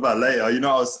wanted to talk about later. You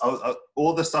know,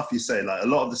 all the stuff you say, like a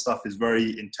lot of the stuff is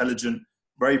very intelligent,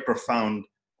 very profound,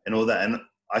 and all that. And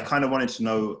I kind of wanted to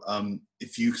know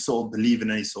if you sort of believe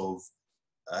in any sort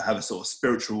of have a sort of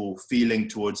spiritual feeling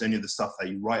towards any of the stuff that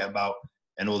you write about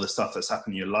and all the stuff that's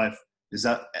happened in your life. Does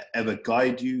that ever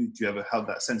guide you? Do you ever have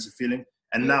that sense of feeling?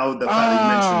 And now the fact that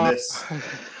you mentioned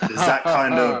this, is that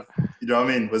kind of, you know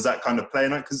what I mean? Was that kind of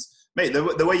playing on? Because, mate,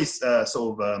 the way you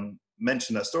sort of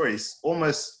mentioned that story is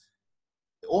almost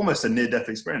a near-death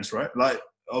experience, right? Like,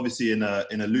 obviously in a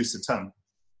looser term.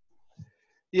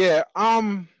 Yeah.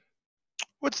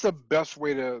 What's the best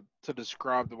way to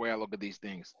describe the way I look at these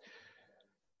things?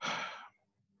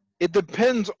 It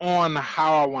depends on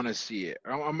how I want to see it.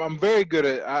 I'm very good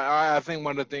at. I think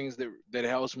one of the things that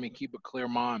helps me keep a clear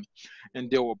mind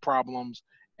and deal with problems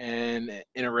and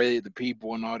interact with the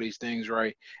people and all these things,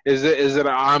 right, is that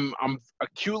I'm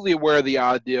acutely aware of the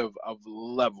idea of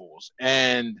levels,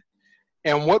 and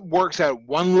what works at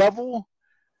one level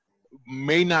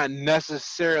may not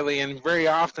necessarily, and very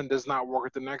often does not work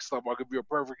at the next level. I'll give you a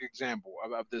perfect example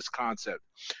of this concept.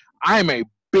 I'm a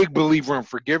big believer in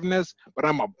forgiveness, but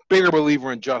I'm a bigger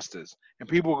believer in justice. And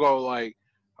people go like,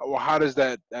 "Well, how does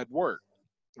that work?"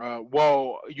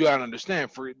 Well, you gotta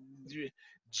understand. For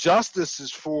justice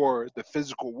is for the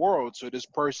physical world, so this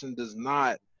person does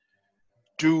not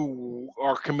do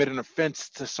or commit an offense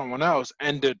to someone else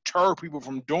and deter people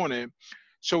from doing it.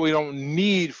 So we don't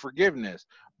need forgiveness,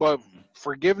 but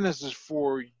forgiveness is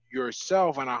for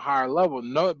yourself on a higher level.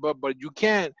 No, but you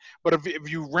can't. But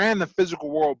if you ran the physical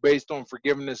world based on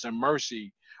forgiveness and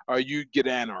mercy, you'd get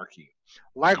anarchy.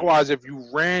 Likewise, if you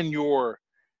ran your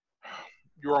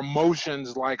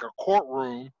emotions like a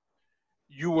courtroom,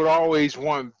 you would always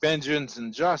want vengeance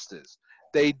and justice.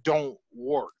 They don't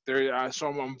work. So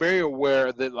I'm very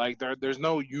aware that like there's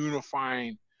no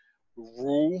unifying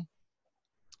rule.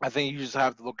 I think you just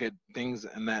have to look at things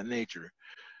in that nature.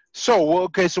 So,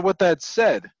 okay, so with that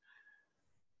said,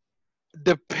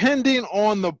 depending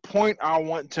on the point I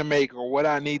want to make or what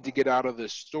I need to get out of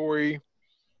this story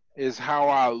is how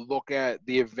I look at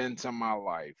the events in my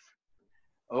life.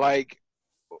 Like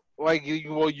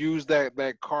you will use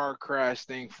that car crash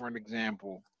thing for an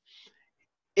example.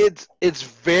 It's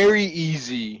very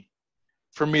easy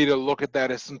for me to look at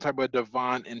that as some type of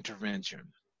divine intervention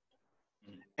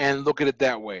and look at it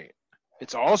that way.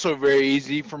 It's also very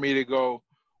easy for me to go,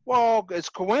 well, it's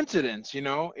coincidence, you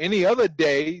know. Any other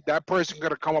day, that person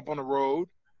could have come up on the road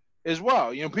as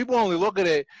well. You know, people only look at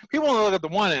it. People only look at the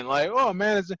one end, like, oh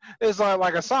man, it's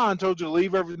like a sign told you to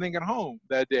leave everything at home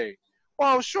that day.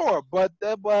 Well, sure, but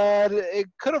it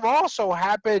could have also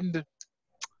happened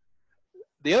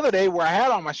the other day where I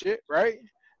had all my shit right.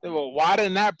 Well, why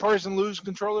didn't that person lose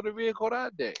control of the vehicle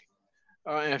that day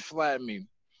and flatten me?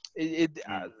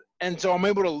 And so I'm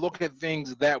able to look at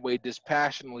things that way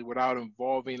dispassionately without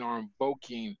involving or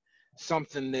invoking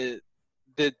something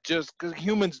that just because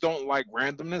humans don't like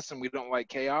randomness and we don't like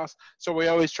chaos, so we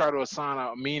always try to assign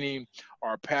a meaning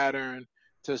or a pattern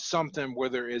to something where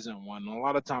there isn't one. And a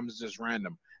lot of times it's just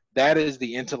random. That is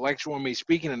the intellectual in me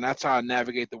speaking, and that's how I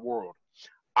navigate the world.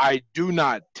 I do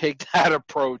not take that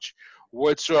approach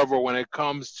whatsoever when it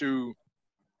comes to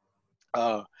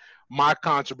my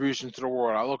contribution to the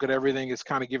world. I look at everything as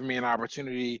kind of giving me an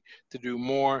opportunity to do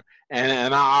more,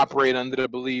 and I operate under the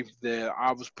belief that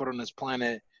I was put on this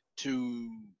planet to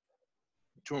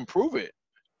improve it,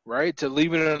 right? To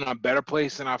leave it in a better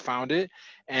place than I found it,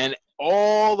 and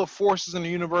all the forces in the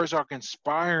universe are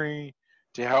conspiring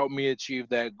to help me achieve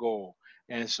that goal.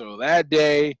 And so that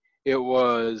day, it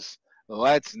was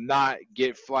let's not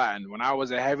get flattened. When I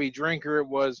was a heavy drinker, it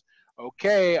was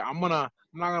okay. I'm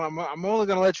only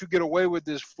gonna let you get away with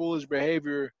this foolish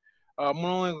behavior. I'm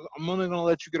only gonna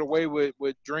let you get away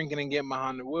with drinking and getting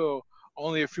behind the wheel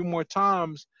only a few more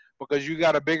times because you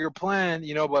got a bigger plan,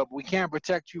 you know. But we can't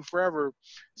protect you forever.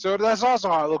 So that's also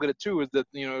how I look at it too. Is that,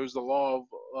 you know, there's the law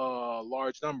of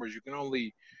large numbers. You can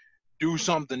only do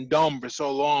something dumb for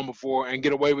so long before and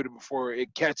get away with it before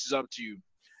it catches up to you.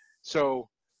 So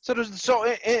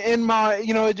in my,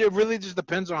 you know, it really just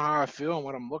depends on how I feel and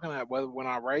what I'm looking at, whether when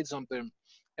I write something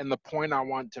and the point I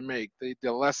want to make,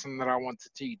 the lesson that I want to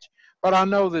teach. But I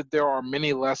know that there are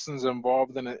many lessons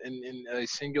involved in a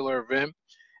singular event,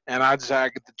 and I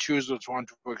get to choose which one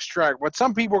to extract. But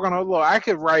some people are gonna look. I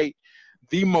could write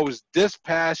the most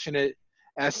dispassionate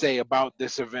essay about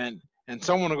this event, and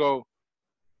someone will go,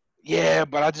 yeah,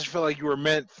 but I just feel like you were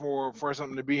meant for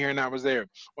something to be here, and I was there.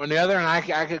 On the other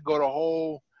hand, I could go the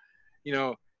whole, you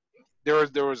know,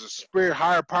 there was a spirit,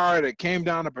 higher power that came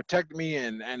down to protect me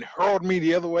and hurled me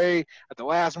the other way at the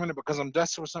last minute because I'm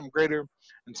destined for something greater,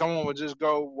 and someone would just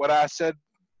go what I said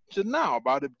to now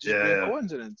about it just being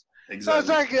coincidence. So it's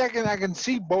exactly. like I can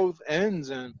see both ends,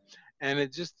 and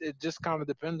it just kind of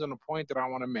depends on the point that I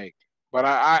want to make. But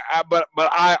but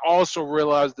I also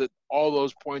realize that all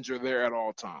those points are there at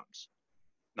all times.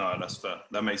 No, that's fair.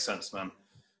 That makes sense, man.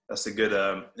 That's a good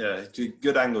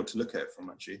good angle to look at it from,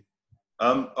 actually.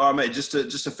 All right, mate. Just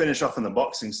to finish off on the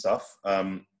boxing stuff.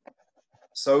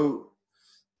 So,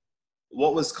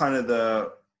 what was kind of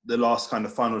the last kind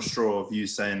of final straw of you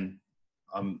saying,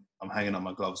 I'm hanging up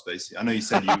my gloves, basically? I know you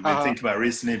said you've been thinking about it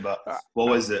recently, but what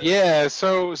was it? Yeah,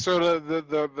 so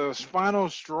the final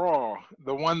straw,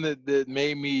 the one that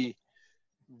made me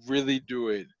really do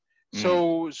it.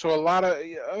 So a lot of,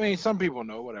 I mean, some people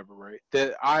know, whatever, right?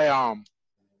 That I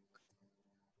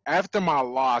after my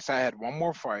loss, I had one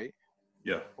more fight.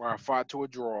 Yeah. Where I fought to a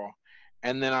draw,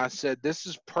 and then I said, "This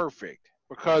is perfect."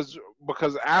 Because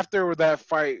after that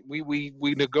fight, we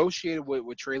negotiated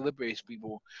with Trey Lippa's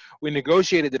people. We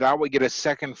negotiated that I would get a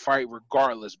second fight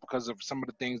regardless because of some of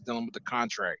the things dealing with the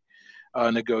contract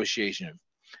negotiation,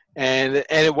 and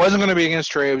it wasn't going to be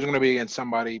against Trey. It was going to be against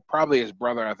somebody, probably his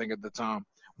brother. I think at the time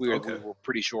we were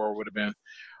pretty sure it would have been,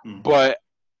 but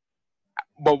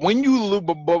when you lose,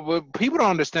 but people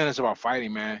don't understand this about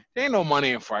fighting, man. There ain't no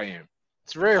money in fighting.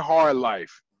 It's a very hard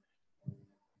life.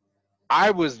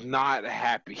 I was not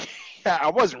happy.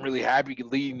 I wasn't really happy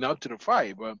leading up to the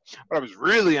fight, but I was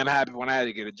really unhappy when I had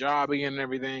to get a job again and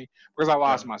everything because I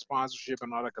lost my sponsorship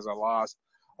and all that because I lost.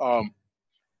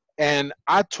 And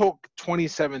I took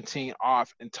 2017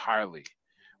 off entirely,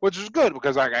 which was good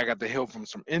because I got to heal from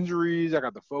some injuries. I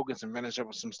got to focus and finish up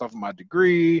with some stuff in my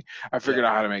degree. I figured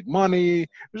out how to make money. It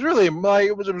was really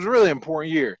it was a really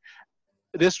important year.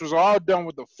 This was all done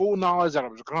with the full knowledge that I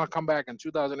was going to come back in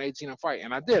 2018 and fight.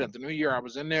 And I did. At the new year, I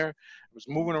was in there. I was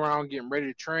moving around, getting ready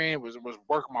to train. Was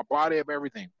working my body up,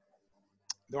 everything.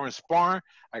 During sparring,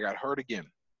 I got hurt again.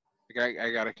 I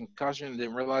got a concussion,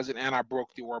 didn't realize it, and I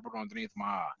broke the orbital underneath my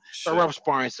eye. So a rough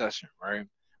sparring session, right?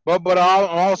 But I'm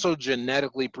also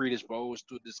genetically predisposed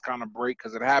to this kind of break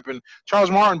because it happened.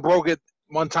 Charles Martin broke it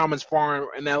one time in sparring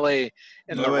in L.A.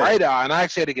 in the right eye, and I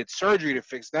actually had to get surgery to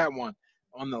fix that one.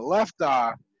 On the left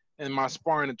eye, in my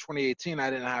sparring in 2018, I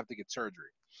didn't have to get surgery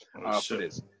for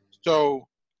this. So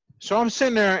I'm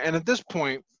sitting there, and at this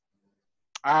point,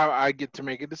 I get to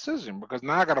make a decision because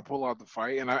now I got to pull out the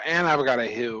fight, and I've got to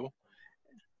heal.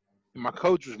 And my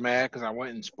coach was mad because I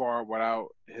went and sparred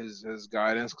without his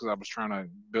guidance because I was trying to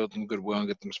build some goodwill and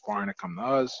get them sparring to come to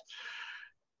us.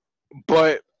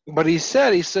 But he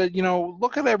said, you know,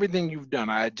 look at everything you've done.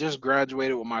 I had just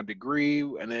graduated with my degree,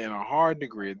 and then a hard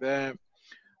degree at that.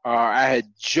 I had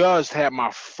just had my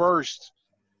first.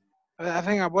 I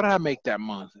think what did I make that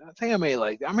month? I think I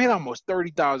made almost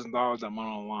 $30,000 that month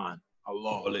online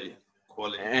alone.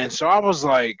 Quality. And so I was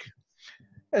like,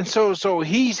 and so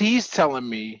he's telling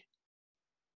me,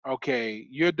 okay,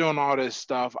 you're doing all this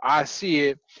stuff. I see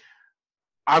it.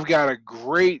 I've got a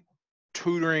great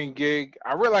tutoring gig.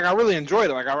 I really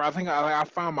enjoyed it. Like I think I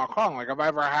found my calling. Like if I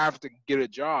ever have to get a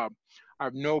job, I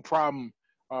have no problem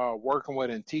working with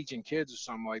and teaching kids or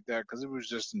something like that because it was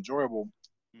just enjoyable.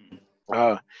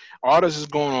 All this is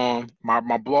going on.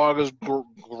 My blog is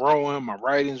growing. My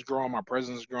writing's growing. My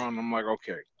presence is growing. I'm like,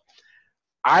 okay,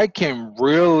 I can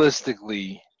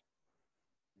realistically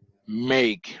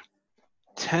make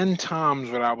 10 times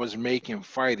what I was making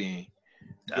fighting,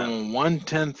 doing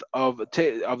 1/10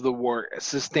 of the work,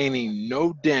 sustaining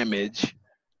no damage,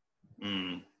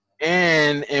 and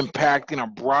impacting a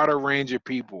broader range of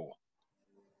people.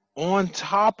 On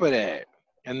top of that,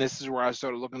 and this is where I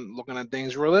started looking at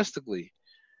things realistically.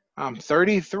 I'm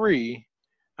 33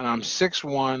 and I'm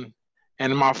 6'1",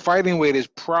 and my fighting weight is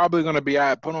probably going to be.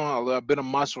 I put on a bit of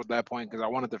muscle at that point because I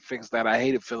wanted to fix that. I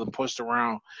hated feeling pushed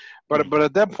around, but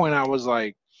at that point I was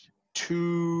like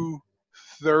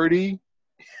 230,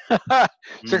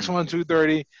 6'1",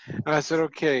 230, and I said,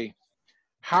 okay,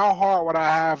 how hard would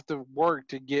I have to work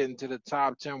to get into the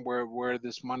top 10 where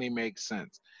this money makes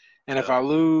sense? And if I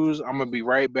lose, I'm gonna be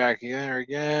right back here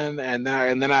again, and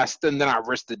then I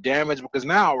risk the damage because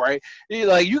now, right?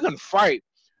 You can fight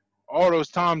all those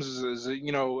times as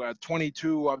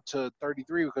 22 up to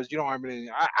 33 because you don't have anything.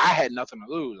 I had nothing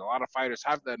to lose. A lot of fighters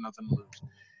have that nothing to lose,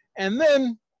 and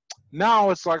then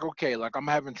now it's like okay, like I'm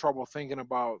having trouble thinking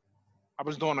about. I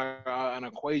was doing an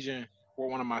equation for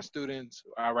one of my students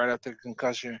right after the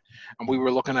concussion, and we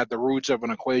were looking at the roots of an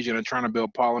equation and trying to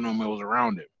build polynomials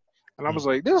around it. And I was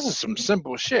like, this is some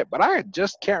simple shit, but I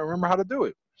just can't remember how to do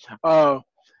it.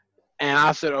 And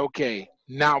I said, okay,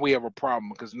 now we have a problem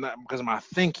because of my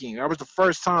thinking. That was the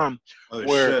first time Oh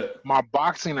where shit. my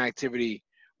boxing activity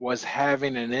was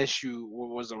having an issue,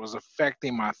 was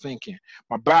affecting my thinking.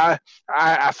 I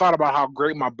thought about how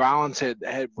great my balance had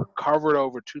recovered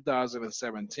over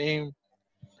 2017,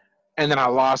 and then I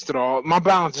lost it all. My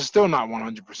balance is still not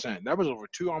 100%. That was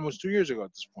almost 2 years ago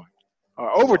at this point.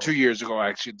 Over 2 years ago,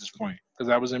 actually, at this point, because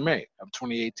that was in May of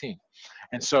 2018.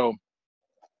 And so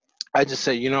I just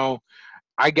say,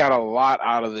 I got a lot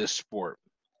out of this sport.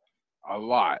 A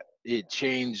lot. It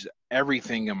changed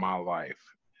everything in my life,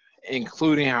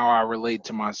 including how I relate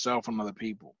to myself and other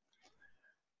people.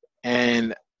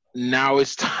 And now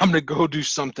it's time to go do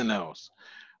something else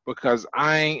because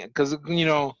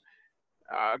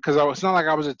it's not like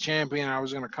I was a champion. I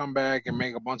was gonna come back and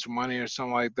make a bunch of money or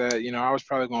something like that. I was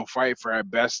probably gonna fight for at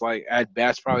best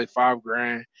probably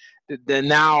 $5,000. Then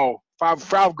now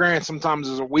five grand sometimes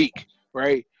is a week,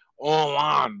 right?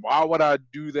 Online. Why would I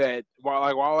do that?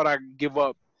 Why would I give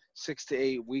up 6 to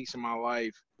 8 weeks of my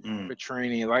life for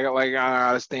training? Like I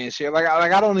understand shit.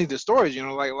 I don't need the stories.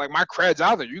 Like my cred's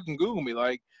out there. You can Google me.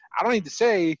 Like I don't need to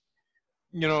say,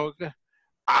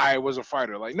 I was a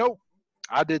fighter. Like nope.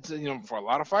 I did, for a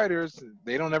lot of fighters,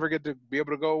 they don't ever get to be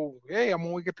able to go, hey, I'm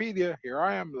on Wikipedia. Here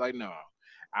I am. Like, no,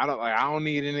 I don't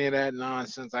need any of that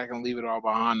nonsense. I can leave it all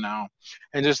behind now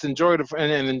and just enjoy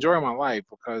and enjoy my life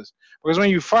because when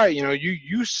you fight,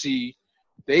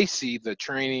 they see the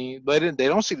training, but they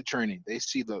don't see the training. They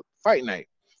see the fight night.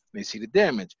 They see the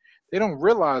damage. They don't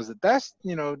realize that's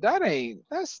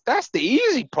the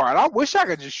easy part. I wish I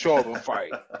could just show up and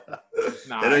fight.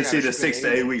 They don't see the 6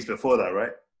 to 8 weeks before that,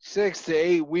 right? 6 to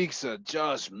 8 weeks of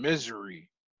just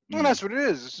misery. Well, that's what it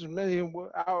is. When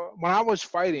I was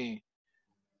fighting,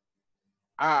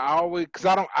 I always, because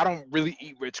I don't really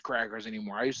eat Ritz crackers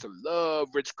anymore. I used to love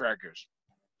Ritz crackers,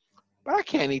 but I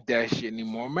can't eat that shit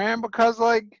anymore, man. Because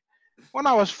when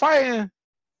I was fighting,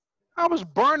 I was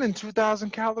burning 2,000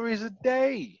 calories a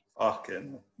day.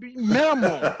 Fucking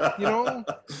minimum. Minimum.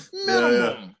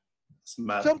 Yeah.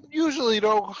 Some usually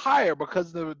though higher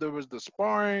because there was the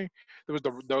sparring, there was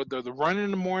the running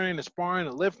in the morning, the sparring,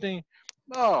 the lifting.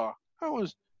 Oh,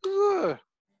 there's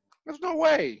no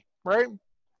way, right?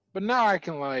 But now I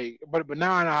can but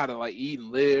now I know how to eat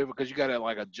and live because you gotta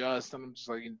adjust. And I'm just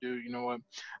dude, you know what?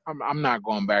 I'm not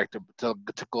going back to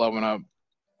gloving up.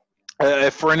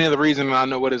 For any other reason, I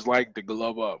know what it's like to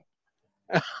glove up.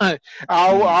 I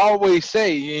always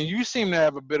say, and you seem to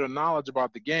have a bit of knowledge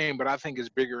about the game, but I think it's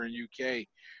bigger in UK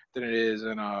than it is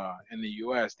in the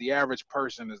US. The average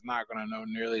person is not going to know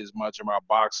nearly as much about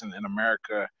boxing in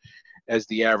America as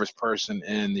the average person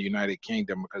in the United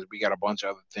Kingdom because we got a bunch of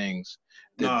other things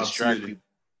that distract people.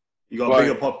 You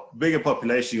got bigger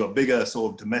population, you got bigger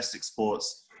sort of domestic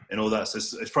sports and all that. So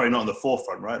it's probably not on the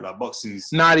forefront, right? Like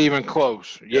boxing's not even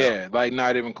close. Yeah,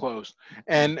 not even close.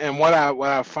 And what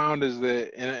I found is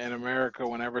that in America,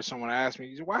 whenever someone asks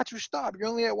me, why'd you stop? You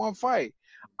only had one fight.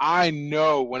 I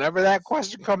know whenever that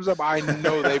question comes up, I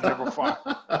know they've never fought.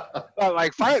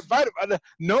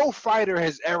 No fighter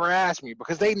has ever asked me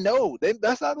because they know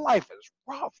that's not life. It's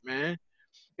rough, man.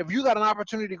 If you got an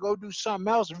opportunity to go do something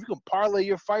else, if you can parlay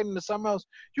your fight into something else,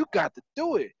 you got to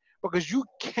do it because you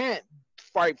can't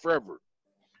fight forever.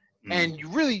 And you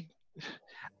really,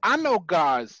 I know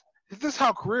guys, this is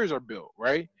how careers are built,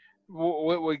 right?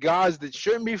 With guys that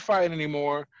shouldn't be fighting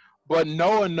anymore, but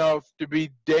know enough to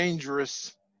be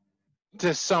dangerous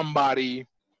to somebody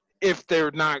if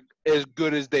they're not as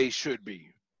good as they should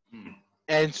be.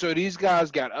 And so these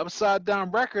guys got upside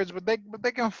down records, but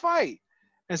they can fight.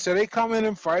 And so they come in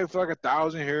and fight for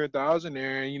 1,000 here, 1,000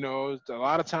 there, and a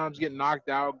lot of times get knocked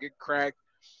out, get cracked.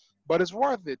 But it's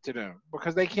worth it to them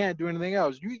because they can't do anything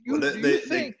else.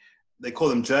 They call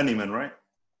them journeymen, right?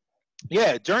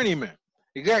 Yeah, journeymen.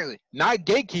 Exactly. Not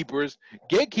gatekeepers.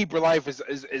 Gatekeeper life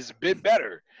is a bit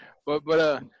better.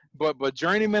 But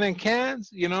journeymen and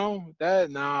cans,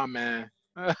 man.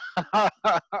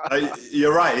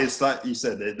 You're right. It's like you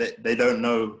said, they don't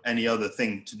know any other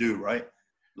thing to do, right?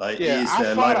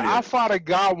 I fought a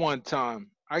guy one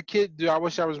time. I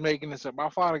wish I was making this up. I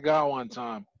fought a guy one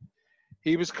time.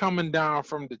 He was coming down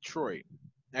from Detroit,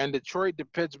 and Detroit to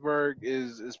Pittsburgh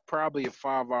is probably a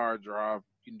 5-hour drive.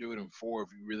 You can do it in 4 if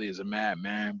you really is a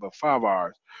madman, but 5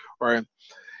 hours, right?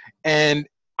 And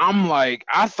I'm like,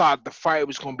 I thought the fight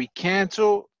was going to be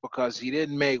canceled because he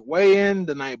didn't make weigh-in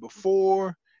the night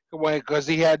before because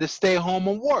he had to stay home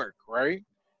and work, right?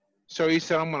 So he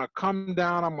said, I'm going to come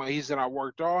down. He said, I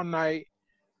worked all night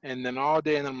and then all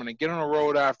day, and I'm going to get on the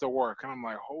road after work. And I'm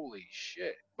like, holy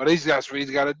shit. But that's what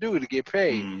he's got to do to get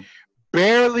paid.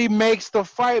 Barely makes the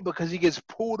fight because he gets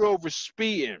pulled over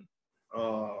speeding.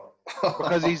 Oh.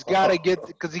 because he's got to get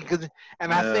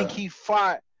and I think Yeah. he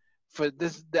fought for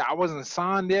this. I wasn't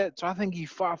signed yet, so I think he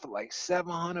fought for like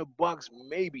 $700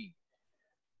 maybe.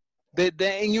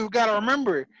 And you've got to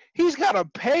remember, he's got to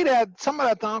pay some of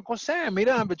that to Uncle Sam. He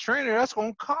doesn't have a trainer. That's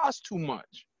going to cost too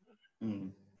much.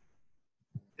 Mm.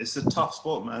 It's a tough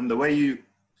sport, man. The way you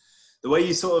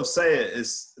sort of say it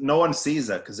is, no one sees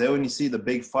that because they only see the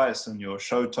big fights on your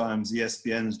Showtimes,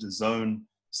 ESPNs, The Zone,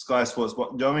 Sky Sports. Do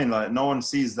you know what I mean? Like, no one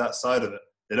sees that side of it.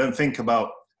 They don't think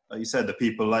about, like you said, the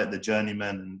people like the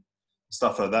journeymen and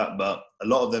stuff like that. But a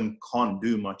lot of them can't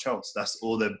do much else. That's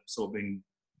all they're sort of being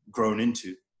grown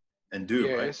into and do,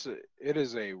 Yeah, right? it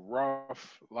is a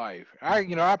rough life.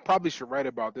 I probably should write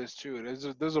about this too.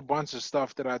 There's a bunch of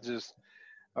stuff that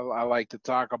I like to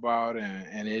talk about,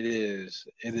 and it is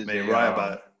Mate, a write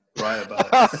about it. Write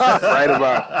about right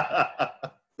about.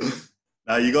 it.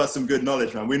 Now, you got some good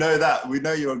knowledge, man. We know that. We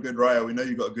know you're a good writer. We know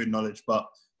you got good knowledge, but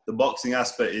the boxing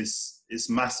aspect is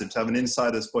massive to have an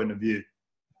insider's point of view.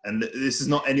 And this is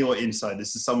not anyone inside.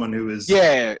 This is someone who is.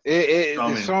 Yeah, I it's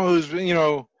mean, someone who's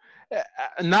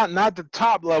not the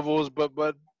top levels, but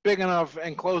big enough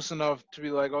and close enough to be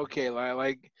like, okay,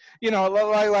 like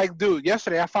dude,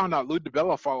 yesterday I found out Lou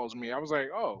DiBella follows me. I was like,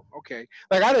 oh, okay.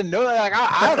 Like, I didn't know that. Like, I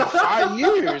have 5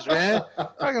 years, man.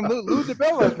 Fucking Lou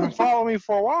DiBella has been following me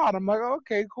for a while. And I'm like,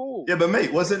 okay, cool. yeah, but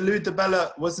mate, wasn't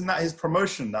that his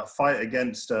promotion, that fight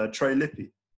against Trey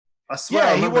Lippe? I swear, I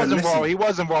Yeah, he remember was involved. listening. He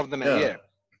was involved in that. Yeah.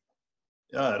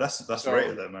 Yeah, that's So,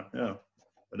 rated there, man. Yeah,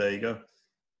 but there you go.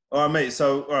 All right, mate.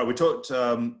 So, all right, we talked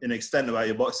in extent about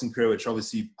your boxing career, which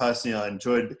obviously personally I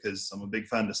enjoyed because I'm a big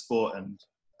fan of sport, and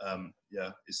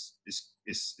yeah,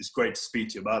 it's great to speak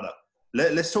to you about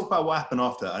that. Let's talk about what happened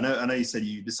after. I know you said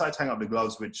you decided to hang up the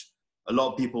gloves, which a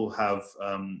lot of people have.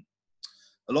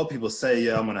 A lot of people say,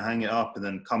 yeah, I'm going to hang it up and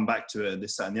then come back to it, and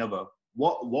this, that, and the other.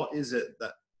 What is it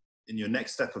that in your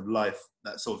next step of life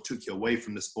that sort of took you away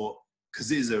from the sport? Because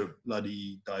it is a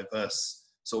bloody diverse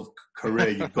sort of career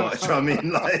you've got. Do you know what I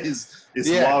mean? Like, it's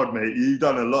yeah. wild, mate. You've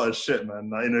done a lot of shit, man,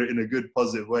 like, in a good,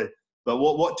 positive way. But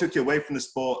what took you away from the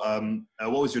sport?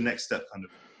 What was your next step, kind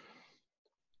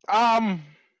of?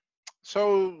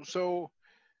 So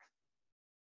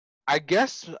I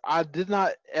guess I did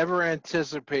not ever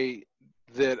anticipate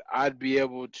that I'd be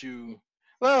able to.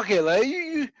 Well, okay, like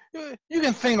you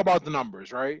can think about the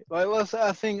numbers, right? Like,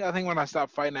 I think when I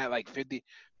stopped fighting, I had like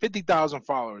 50,000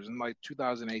 followers in like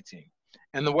 2018,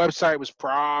 and the website was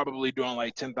probably doing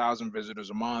like 10,000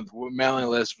 visitors a month. Mailing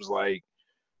list was like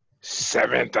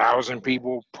 7,000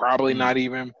 people, probably not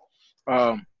even.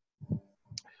 But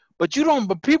you don't.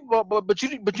 But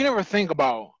you never think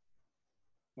about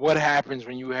what happens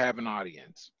when you have an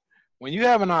audience. When you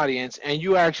have an audience and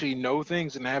you actually know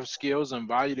things and have skills and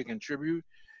value to contribute,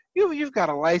 you've got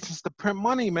a license to print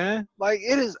money, man. Like,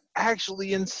 it is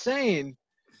actually insane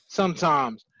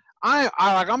sometimes. I'm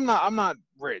not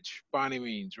rich by any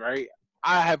means, right?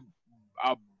 I have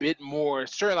a bit more.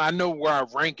 Certainly, I know where I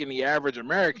rank in the average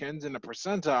Americans in the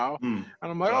percentile, and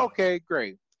I'm like, Wow. okay,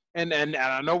 great. And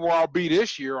I know where I'll be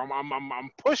this year. I'm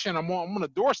pushing. I'm on the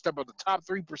doorstep of the top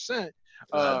 3%,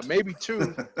 maybe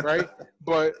 2, right?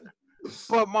 But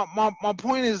my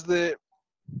point is that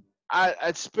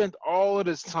I spent all of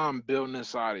this time building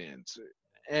this audience,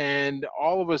 and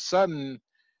all of a sudden,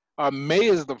 May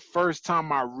is the first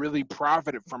time I really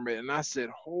profited from it, and I said,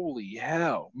 "Holy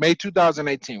hell!" May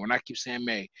 2018. When I keep saying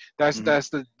May, that's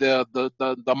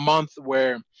the month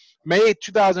where May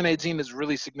 2018 is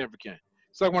really significant.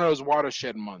 It's like one of those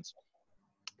watershed months.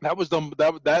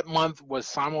 That month was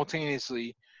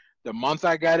simultaneously the month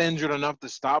I got injured enough to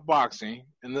stop boxing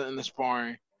in the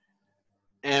sparring,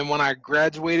 and when I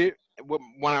graduated,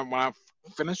 when I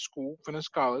finished school,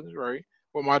 finished college, right,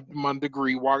 with my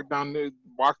degree, walked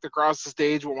across the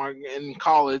stage in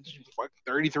college, like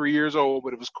 33 years old,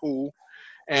 but it was cool,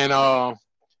 and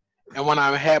when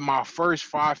I had my first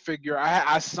 5-figure,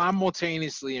 I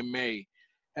simultaneously in May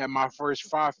had my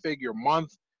first 5-figure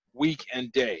month, week,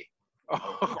 and day,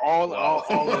 all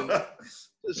in. Wow.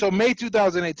 So May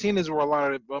 2018 is where a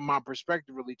lot of my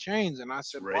perspective really changed, and I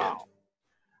It's said, rated. "Wow,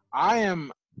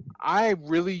 I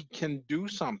really can do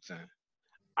something.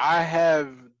 I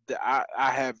have the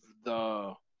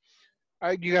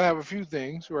you gotta have a few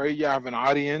things, right? You have an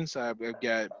audience. I've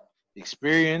got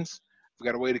experience. I've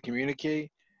got a way to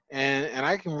communicate, and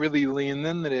I can really lean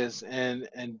into this and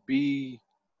be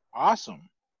awesome."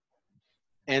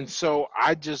 And so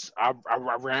I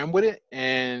ran with it,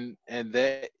 and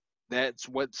that's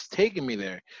what's taken me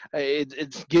there.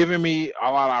 It's given me a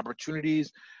lot of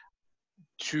opportunities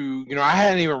to, I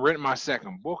hadn't even written my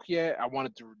second book yet. I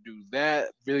wanted to do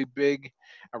that really big.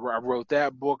 I wrote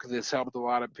that book. That's helped a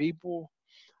lot of people.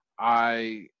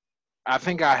 I I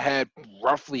think I had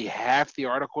roughly half the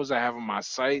articles I have on my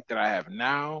site that I have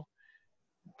now.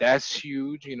 That's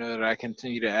huge, that I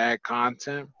continue to add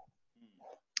content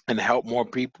and help more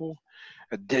people.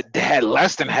 They had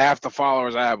less than half the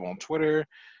followers I have on Twitter.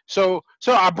 So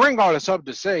I bring all this up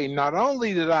to say, not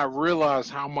only did I realize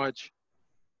how much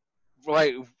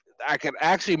like I could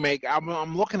actually make,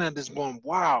 I'm looking at this going,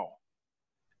 wow,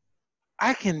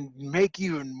 I can make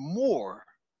even more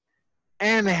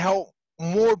and help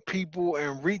more people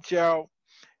and reach out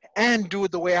and do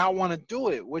it the way I want to do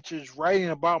it, which is writing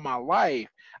about my life.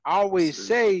 I always So,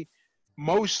 say,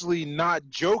 mostly not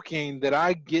joking, that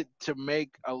I get to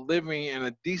make a living and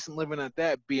a decent living at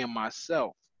that being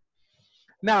myself.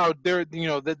 Now,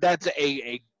 that's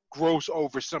a gross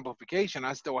oversimplification.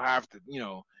 I still have to,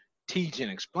 teach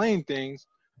and explain things,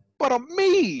 but I'm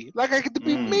me. Like, I get to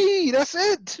be mm, me. That's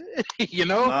it.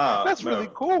 nah, That's really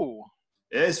no. cool.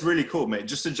 Yeah, it's really cool, mate.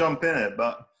 Just to jump in it,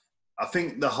 but I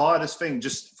think the hardest thing,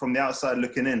 just from the outside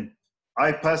looking in,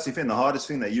 I personally think the hardest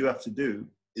thing that you have to do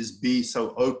is be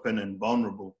so open and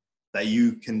vulnerable that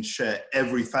you can share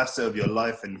every facet of your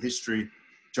life and history, do you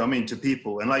know what I mean, to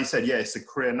people. And like you said, yeah, it's a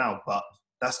career now, but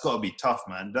that's got to be tough,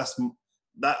 man.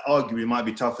 That arguably might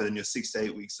be tougher than your 6 to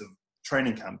 8 weeks of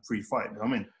training camp pre-fight. You know what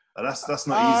I mean, that's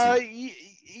not easy.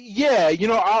 Yeah.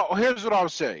 Here's what I'll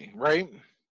say. Right.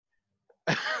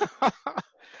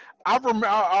 I remember.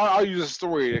 I'll use a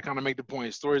story to kind of make the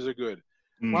point. Stories are good.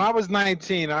 When Mm. I was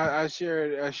 19, I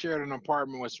shared an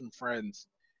apartment with some friends,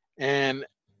 and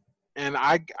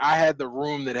I had the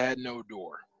room that had no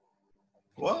door,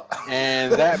 What?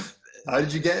 and that How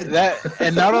did you get in? that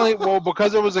and not only, well,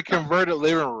 because it was a converted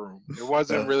living room, it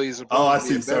wasn't Yeah. really Oh, supposed I to be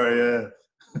a see. Sorry. bedroom,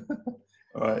 Yeah.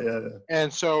 All right. Yeah. Yeah.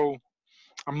 and so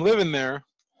I'm living there,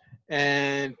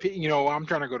 and I'm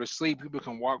trying to go to sleep. People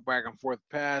can walk back and forth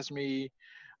past me.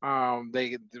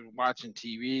 They're watching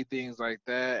TV, things like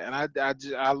that, and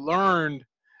I learned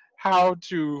how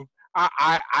to.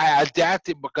 I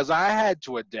adapted because I had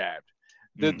to adapt.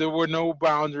 There Mm. were no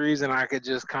boundaries, and I could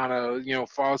just kind of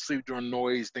fall asleep during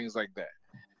noise, things like that,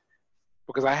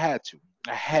 because I had to.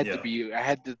 Yeah. I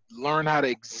had to learn how to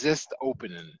exist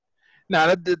open. And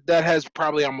now that has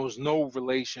probably almost no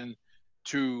relation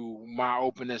to my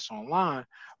openness online.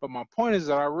 But my point is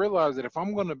that I realized that if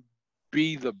I'm going to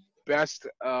be the best,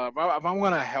 if I'm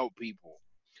going to help people,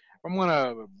 if I'm going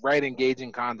to write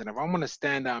engaging content, if I'm going to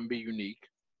stand out and be unique,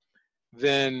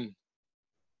 then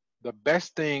the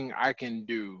best thing I can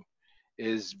do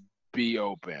is be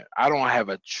open. I don't have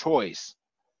a choice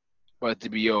but to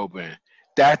be open.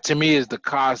 That to me is the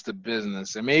cost of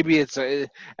business, and maybe and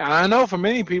I know for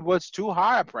many people it's too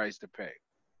high a price to pay,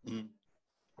 Mm.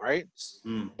 right?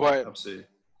 Mm. But Absolutely.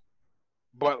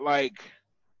 like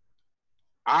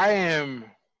I am,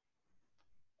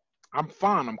 I'm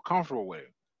fine. I'm comfortable with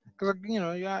it because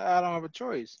I don't have a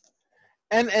choice,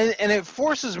 and it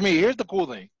forces me. Here's the cool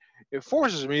thing: it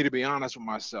forces me to be honest with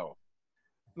myself.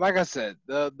 Like I said,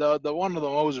 the one of the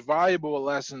most valuable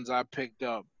lessons I picked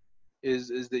up is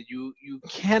that you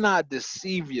cannot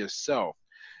deceive yourself.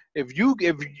 If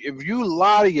you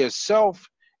lie to yourself,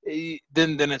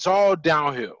 then it's all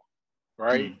downhill,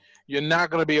 right? Mm. You're not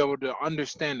going to be able to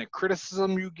understand the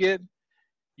criticism you get.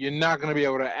 You're not going to be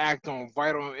able to act on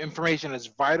vital information that's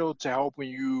vital to helping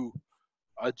you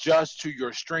adjust to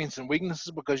your strengths and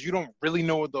weaknesses because you don't really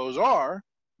know what those are,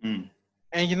 Mm.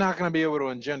 and you're not going to be able to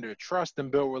engender trust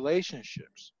and build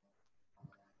relationships.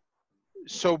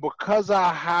 So because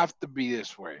I have to be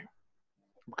this way,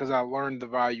 because I learned the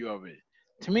value of it,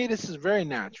 to me this is very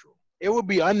natural. It would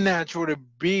be unnatural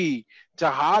to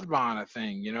hide behind a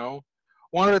thing.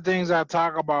 One of the things I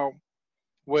talk about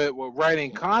with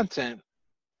writing content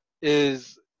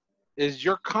is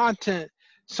your content.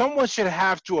 Someone should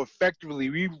have to effectively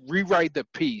rewrite the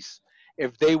piece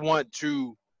if they want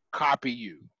to copy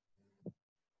you,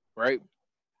 right?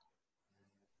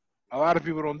 A lot of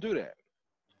people don't do that.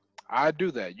 I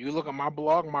do that. You look at my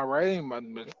blog, my writing, my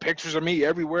pictures of me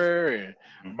everywhere,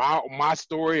 and Mm. my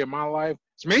story and my life.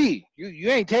 It's me. You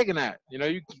ain't taking that.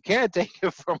 You can't take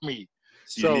it from me.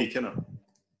 It's So unique, isn't it?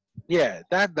 yeah,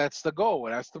 that's the goal.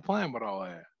 That's the plan with all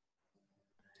that.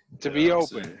 To Yeah, be open.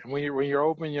 absolutely. And when you're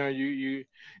open, you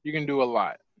can do a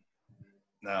lot.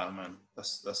 Nah, man,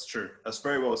 that's true. That's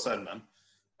very well said, man.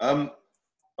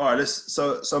 All right,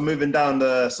 so moving down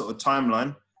the sort of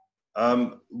timeline.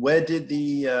 Where did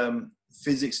the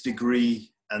physics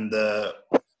degree and the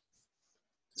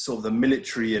sort of the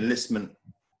military enlistment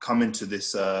come into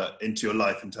this into your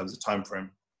life in terms of time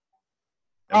frame?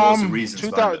 And what was the reasons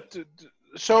behind it? 2000.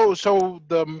 So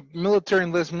the military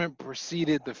enlistment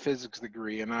preceded the physics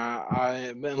degree, and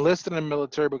I enlisted in the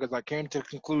military because I came to the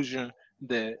conclusion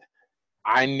that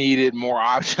I needed more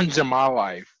options in my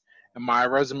life, and my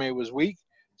resume was weak.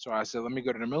 So I said, let me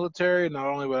go to the military. Not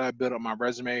only will I build up my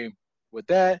resume with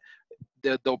that,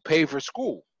 they'll pay for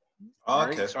school. Oh,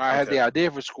 Right. okay. So I had Okay. the idea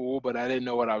for school, but I didn't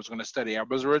know what I was going to study. I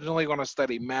was originally going to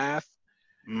study math,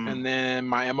 and Mm. then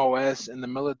my MOS in the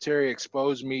military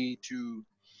exposed me to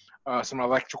some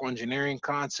electrical engineering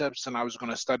concepts, and I was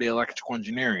going to study electrical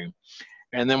engineering.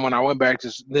 And then when I went back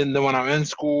to then when I'm in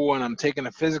school and I'm taking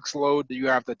a physics load that you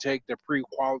have to take to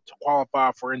to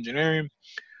qualify for engineering,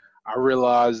 I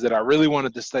realized that I really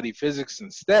wanted to study physics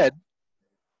instead.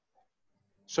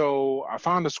 So I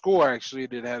found a school actually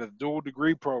that had a dual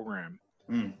degree program.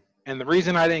 Mm. And the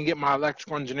reason I didn't get my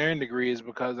electrical engineering degree is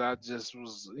because I just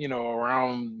was,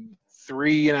 around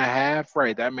 3.5.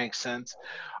 Right, that makes sense.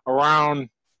 Around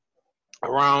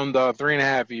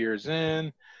 3.5 years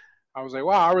in, I was like,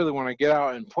 wow, I really want to get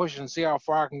out and push and see how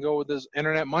far I can go with this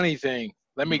internet money thing.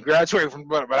 Let me Mm. graduate from,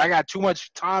 but I got too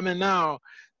much time in now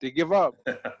to give up.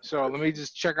 So let me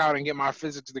just check out and get my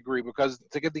physics degree, because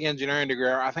to get the engineering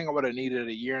degree, I think I would have needed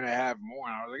a year and a half more.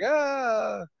 And I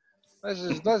was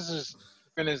like, let's just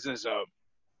finish this up.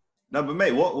 No, but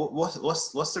mate,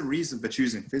 what's the reason for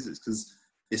choosing physics? Because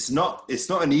it's not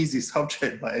an easy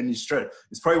subject by any stretch.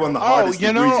 It's probably one of the Oh, hardest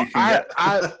degrees you can get.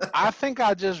 I think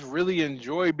I just really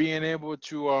enjoy being able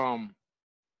to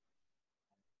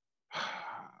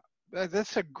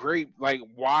that's a great, like,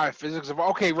 why physics of,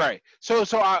 okay, right.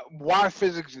 Why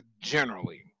physics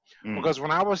generally? Mm. Because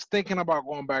when I was thinking about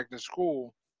going back to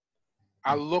school,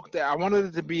 I wanted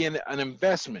it to be an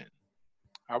investment.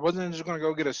 I wasn't just going to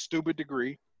go get a stupid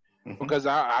degree, Hmm. because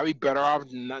I'd be better off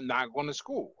not going to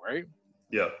school, right?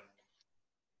 Yeah.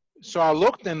 So I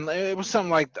looked, and it was something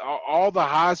like all the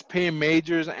highest paying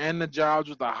majors and the jobs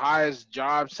with the highest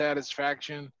job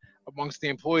satisfaction amongst the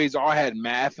employees all had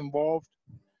math involved.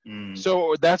 Mm.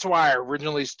 So that's why I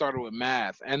originally started with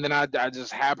math. And then I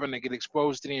just happened to get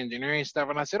exposed to the engineering stuff.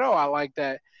 And I said, oh, I like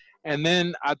that. And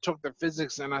then I took the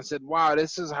physics and I said, wow,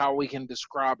 this is how we can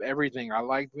describe everything. I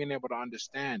like being able to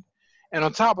understand. And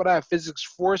on top of that, physics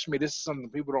forced me, this is something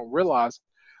people don't realize.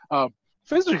 Uh,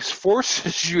 Physics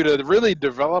forces you to really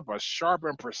develop a sharp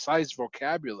and precise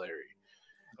vocabulary.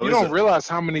 Oh, You is don't it? realize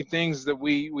how many things that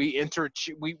we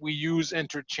use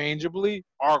interchangeably,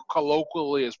 or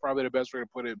colloquially is probably the best way to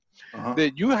put it, Uh-huh.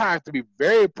 that you have to be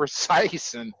very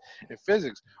precise in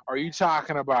physics. Are you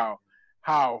talking about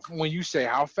when you say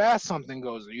how fast something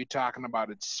goes, are you talking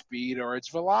about its speed or its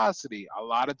velocity? A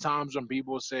lot of times when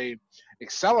people say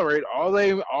accelerate, all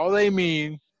they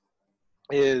mean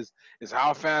is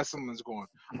how fast something's going.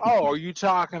 Oh, are you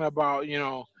talking about,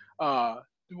 uh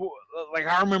like,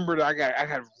 I remember I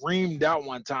got reamed out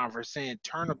one time for saying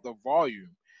turn up the volume.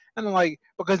 And I'm like,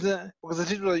 because the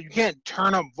teacher was like, you can't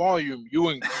turn up volume, you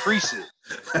increase it.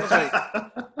 I was like,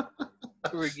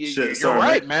 Shit, you're sorry,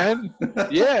 right, mate. man.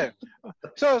 Yeah.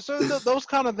 So those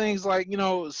kind of things, like,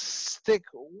 stick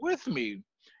with me.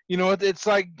 It's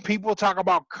like people talk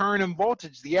about current and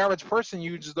voltage. The average person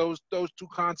uses those two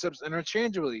concepts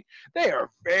interchangeably. They are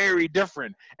very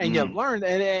different, and you Mm. learn.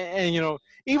 And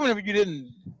even if you didn't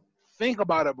think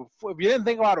about it before,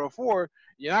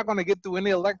 you're not going to get through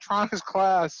any electronics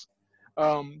class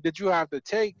that you have to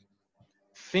take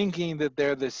thinking that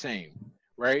they're the same,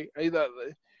 right?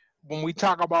 When we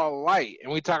talk about light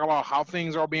and we talk about how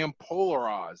things are being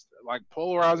polarized, like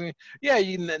polarizing, yeah,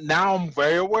 now I'm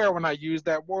very aware when I use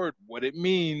that word what it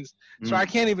means. So I Mm.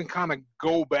 can't even kind of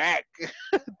go back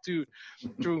to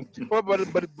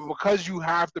but because you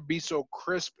have to be so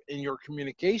crisp in your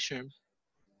communication,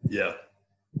 Yeah.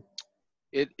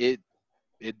 it it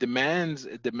it demands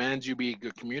you be a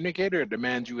good communicator. It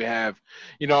demands you have,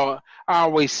 I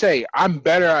always say I'm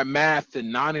better at math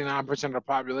than 99% of the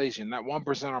population. That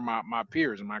 1% are my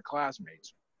peers and my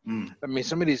classmates. Mm. I mean,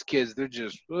 some of these kids, they're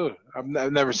just, ugh, I've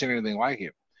never seen anything like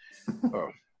it.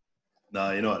 Oh,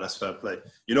 No, you know what? That's fair play.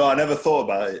 I never thought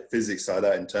about it, physics like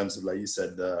that, in terms of, like you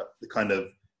said, the kind of,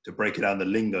 to break it down, the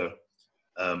lingo.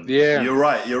 yeah, You're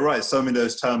right. You're right. So many of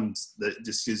those terms that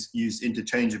just is used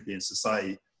interchangeably in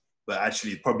society, but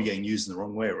actually probably getting used in the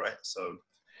wrong way, right? So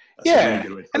that's a really yeah,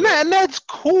 good way to and put it. that's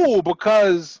cool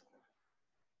because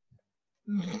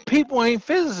people ain't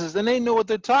physicists and they know what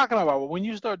they're talking about. But when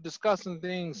you start discussing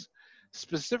things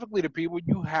specifically to people,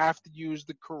 you have to use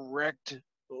the correct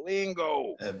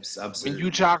lingo. When you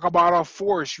Absolutely. talk about a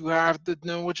force, you have to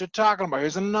know what you're talking about.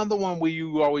 Here's another one where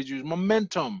you always use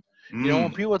momentum. When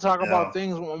Mm. people talk about Yeah.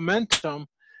 things with momentum,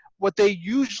 what they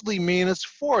usually mean is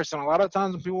force. And a lot of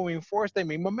times when people mean force, they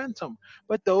mean momentum.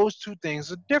 But those two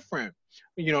things are different,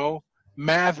 you know,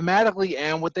 mathematically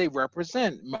and what they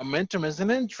represent. Momentum is an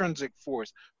intrinsic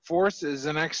force. Force is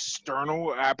an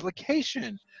external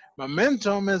application.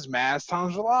 Momentum is mass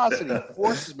times velocity.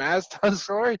 Force is mass times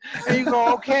acceleration. And you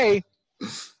go, okay,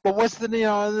 but what's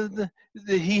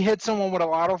he hit someone with a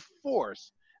lot of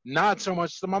force, not so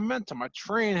much the momentum. A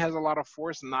train has a lot of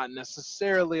force, not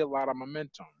necessarily a lot of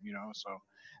momentum, you know. So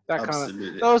that kind of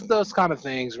Absolutely. those kind of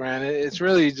things, man. It's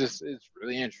really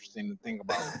interesting to think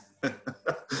about.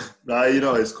 Nah, you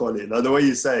know, it's quality. Like, the way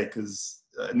you say it, because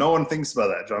no one thinks about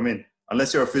that. Do you know what I mean?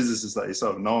 Unless you're a physicist like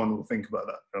yourself, no one will think about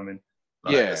that. Do you know what I mean?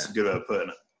 Like, Yeah. That's a good way of putting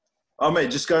it. Oh,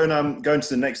 mate, just going to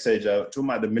the next stage, talking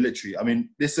about the military. I mean,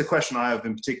 this is a question I have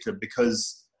in particular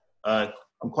because I'm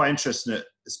quite interested in it,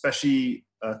 especially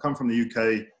come from the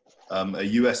UK, a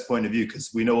US point of view,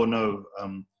 because we all know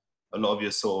a lot of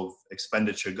your sort of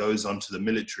expenditure goes onto the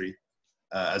military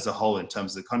as a whole in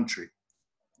terms of the country.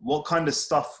 What kind of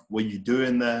stuff were you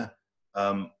doing there?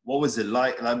 What was it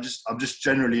like? And I'm just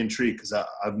generally intrigued because I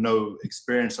have no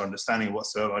experience or understanding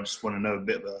whatsoever. I just want to know a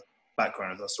bit of a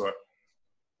background, if that's all right.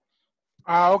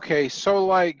 Okay, so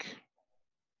like,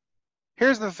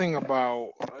 here's the thing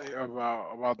about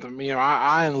them. You know,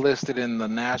 I enlisted in the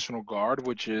National Guard,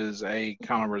 which is a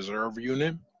kind of reserve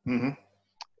unit. Mm-hmm.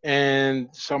 And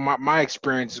so my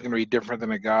experience is going to be different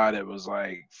than a guy that was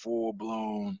like full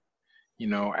blown, you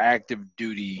know, active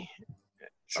duty,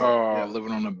 Sure.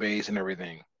 living on the base and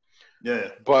everything. Yeah.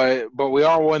 But we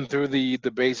all went through the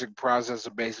basic process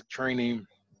of basic training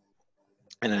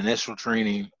and initial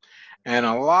training, and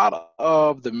a lot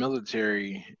of the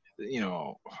military, you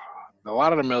know,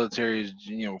 is,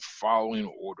 you know, following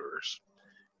orders.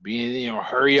 Being, you know,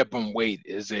 hurry up and wait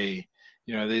is a,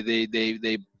 you know, they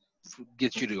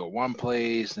get you to go one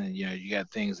place, and you know you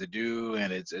got things to do,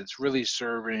 and it's really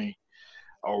serving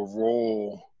a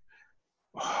role.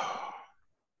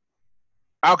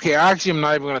 Okay, actually, I'm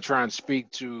not even going to try and speak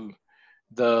to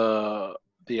the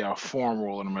form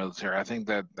role in the military. I think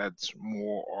that's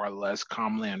more or less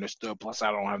commonly understood. Plus,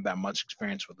 I don't have that much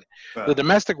experience with it. Fair. The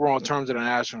domestic role in terms of the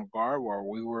National Guard, where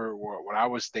what I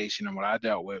was stationed and what I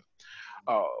dealt with,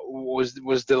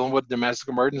 was dealing with domestic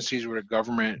emergencies where the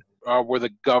government, where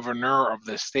the governor of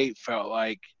the state felt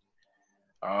like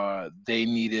they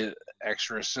needed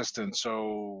extra assistance.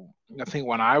 So I think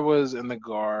when I was in the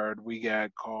Guard, we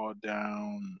got called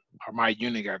down, or my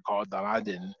unit got called down. I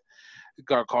didn't.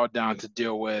 Got called down to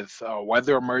deal with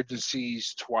weather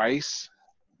emergencies twice,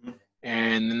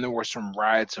 and then there were some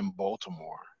riots in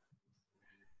Baltimore.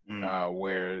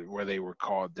 Where they were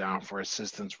called down for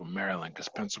assistance with Maryland, because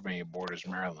Pennsylvania borders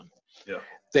Maryland. Yeah.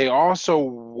 They also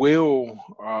will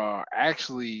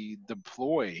actually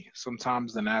deploy.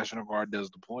 Sometimes the National Guard does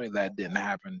deploy. That didn't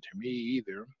happen to me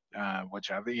either,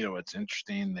 which I think, you know, it's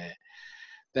interesting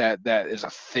that is a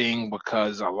thing,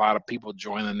 because a lot of people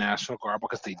join the National Guard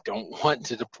because they don't want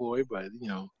to deploy, but you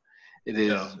know, it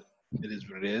is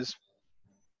what it is.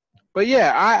 But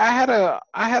yeah,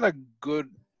 I had a good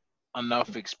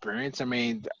enough experience. I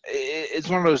mean, it's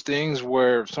one of those things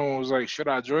where if someone was like, "Should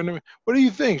I join them? What do you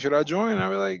think? Should I join?" I'd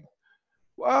be like,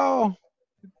 "Well,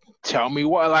 tell me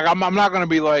what." Like, I'm not gonna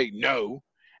be like no,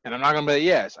 and I'm not gonna be like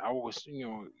yes. I was, you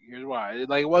know, here's why.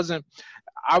 Like, it wasn't.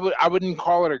 I wouldn't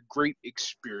call it a great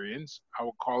experience. I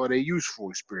would call it a useful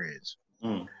experience.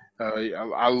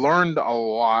 I learned a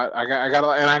lot. I got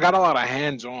a lot of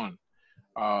hands-on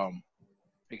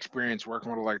experience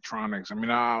working with electronics. I mean,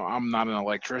 I'm not an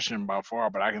electrician by far,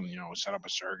 but I can, you know, set up a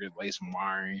circuit, lay some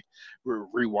wiring,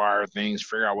 rewire things,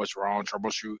 figure out what's wrong,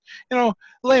 troubleshoot, you know,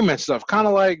 layman stuff. Kind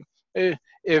of like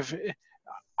if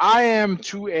I am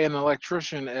to an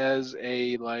electrician as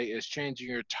changing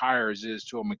your tires is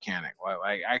to a mechanic.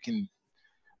 Like I can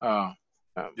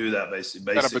do that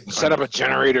basically. Set up a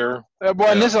generator. And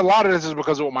a lot of this is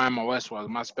because of what my MOS was.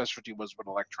 My specialty was with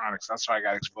electronics. That's why I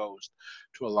got exposed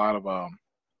to a lot of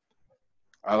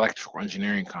electrical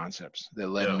engineering concepts that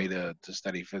led me to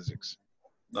study physics.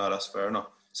 No, that's fair enough.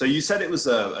 So you said it was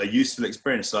a useful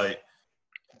experience. Like,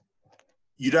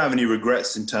 you don't have any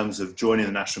regrets in terms of joining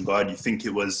the National Guard? You think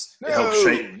it helped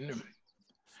shape?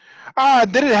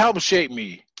 Did it help shape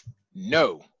me?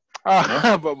 No.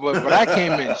 But I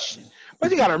came in. But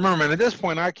you got to remember, man, at this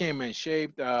point, I came in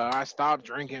shape. I stopped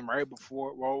drinking right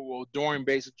before, during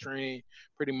basic training,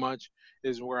 pretty much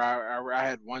is where I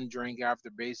had one drink after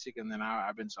basic, and then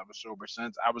I've been sober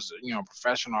since. I was, you know,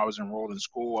 professional. I was enrolled in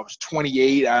school. I was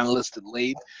 28. I enlisted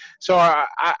late. So I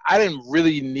didn't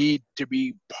really need to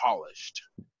be polished.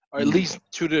 or at least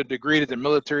to the degree that the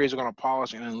military is going to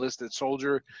polish an enlisted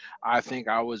soldier. I think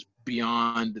I was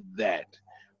beyond that.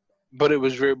 But it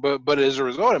was very, but as a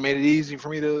result, it made it easy for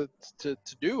me to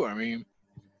do. I mean,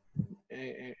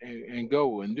 and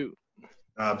go and do.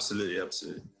 Absolutely,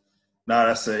 absolutely. No,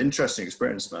 that's an interesting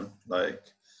experience, man. Like,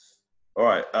 all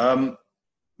right,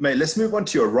 mate. Let's move on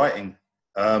to your writing.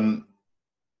 So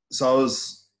I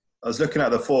was looking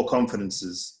at the 4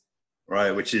 confidences,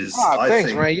 right? Which is,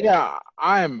 thanks, think, man. Yeah,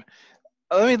 I'm.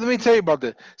 Let me tell you about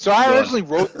this. So I originally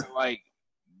wrote it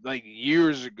like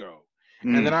years ago.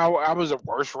 And then I was a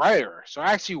worse writer. So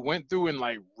I actually went through and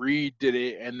like redid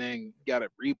it and then got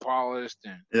it repolished.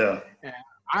 And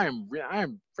I'm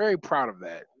very proud of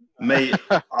that. Mate,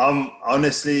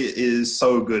 honestly, it is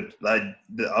so good. Like,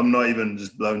 I'm not even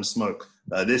just blowing smoke.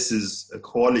 This is a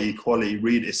quality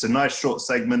read. It's a nice short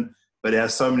segment, but it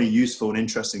has so many useful and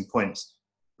interesting points.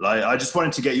 Like, I just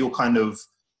wanted to get your kind of,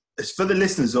 it's for the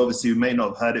listeners, obviously, who may not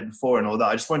have heard it before and all that.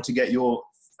 I just wanted to get your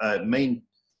main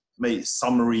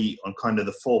summary on kind of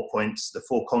the 4 points, the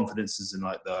 4 confidences in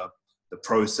like the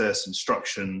process,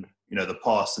 instruction, the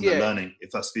past and the learning, if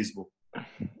that's feasible.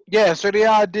 Yeah. So the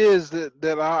idea is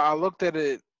that I looked at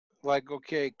it like,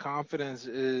 okay, confidence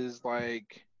is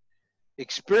like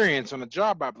experience on a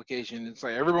job application. It's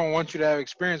like everyone wants you to have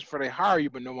experience before they hire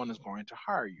you, but no one is going to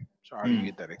hire you. So how do you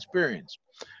get that experience?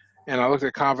 And I looked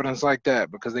at confidence like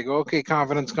that because they go, okay,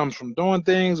 confidence comes from doing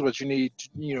things, but you need,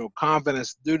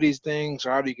 confidence to do these things. So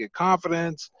how do you get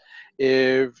confidence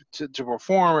to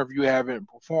perform if you haven't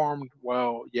performed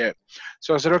well yet?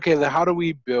 So I said, okay, how do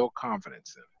we build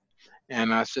confidence then?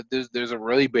 And I said, there's a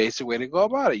really basic way to go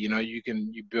about it.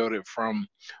 You build it from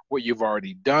what you've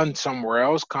already done somewhere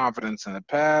else, confidence in the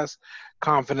past,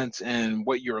 confidence in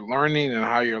what you're learning and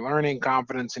how you're learning,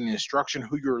 confidence in the instruction,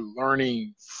 who you're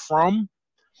learning from,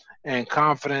 and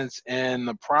confidence in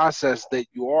the process that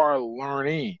you are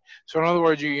learning. So in other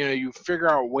words, you figure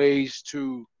out ways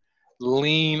to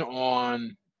lean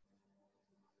on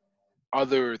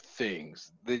other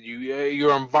things that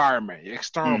your environment, your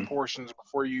external portions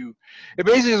before you. It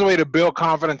basically is a way to build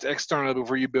confidence externally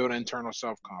before you build internal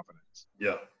self-confidence.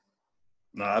 Yeah.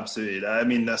 No, absolutely. I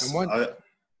mean,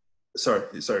 sorry,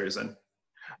 you're saying.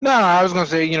 No, I was gonna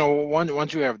say,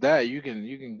 once you have that, you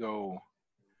can go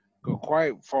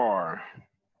quite far.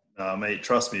 No, mate,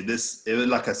 trust me.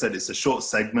 Like I said, it's a short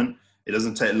segment. It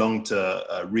doesn't take long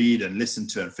to read and listen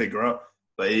to and figure out,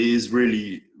 but it is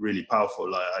really, really powerful.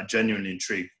 Like, I genuinely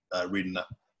intrigued reading that.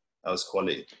 That was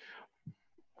quality.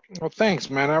 Well, thanks,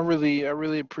 man. I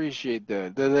really appreciate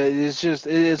that.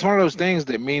 It's one of those things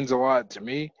that means a lot to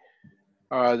me,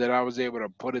 that I was able to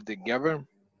put it together.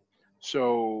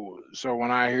 So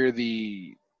when I hear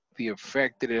the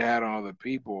effect that it had on other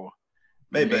people,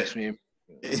 maybe it's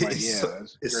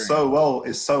so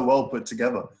well put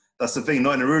together. That's the thing.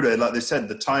 Not in Naruto, like they said,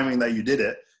 the timing that you did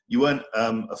it, you weren't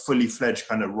a fully fledged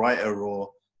kind of writer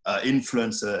or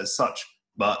influencer as such,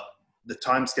 but the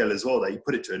time scale as well that you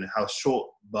put it to, and how short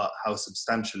but how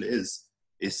substantial it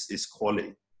is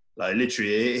quality. Like,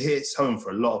 literally, it hits home for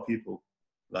a lot of people.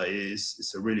 Like,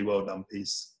 it's a really well done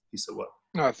piece of work.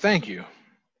 Oh, thank you.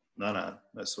 No,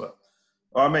 that's what.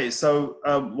 All right, mate. So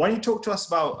why don't you talk to us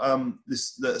about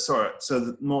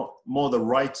more the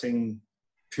writing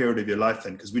period of your life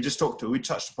then? Because we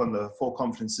touched upon the 4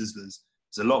 conferences.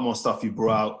 There's a lot more stuff you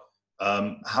brought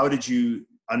out. How did you?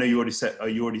 I know you already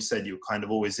said you were kind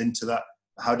of always into that.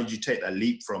 How did you take that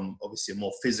leap from obviously a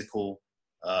more physical,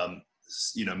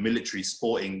 military,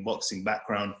 sporting, boxing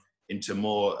background into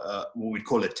more what we'd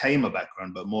call a tamer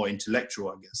background, but more intellectual,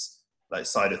 I guess, like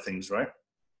side of things, right?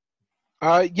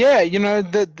 Yeah,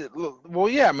 well,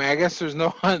 yeah, man. I guess there's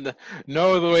no other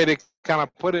way to kind of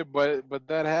put it, but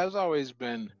that has always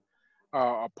been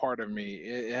a part of me.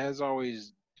 It has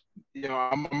always,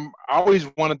 I always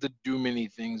wanted to do many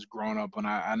things growing up, and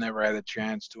I never had a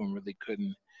chance to, and really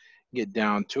couldn't get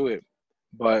down to it.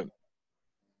 But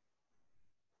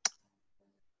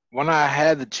when I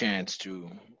had the chance to,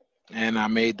 and I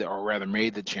made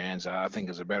the chance, I think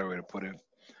is a better way to put it.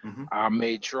 I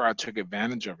made sure I took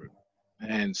advantage of it.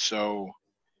 And so,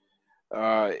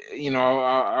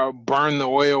 I burn the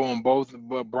oil on both,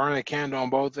 but burn the candle on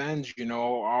both ends.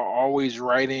 Always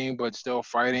writing, but still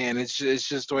fighting, and it's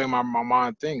just the way my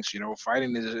mind thinks.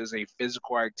 Fighting is a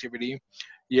physical activity.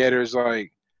 Yeah, there's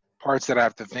like parts that I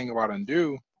have to think about and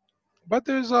do, but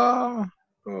there's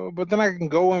but then I can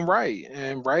go and write,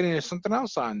 and writing is something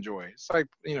else I enjoy. It's like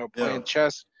playing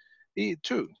chess,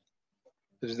 too.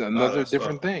 There's another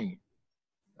different thing.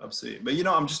 Absolutely.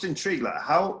 But I'm just intrigued, like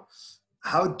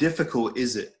how difficult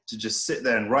is it to just sit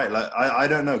there and write? Like, I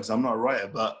don't know, because I'm not a writer,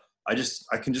 but I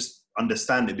can just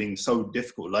understand it being so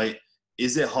difficult. Like,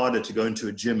 is it harder to go into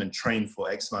a gym and train for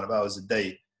X amount of hours a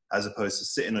day as opposed to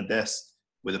sit in a desk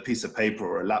with a piece of paper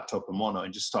or a laptop and whatnot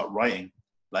and just start writing?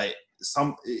 Like,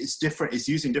 it's different. It's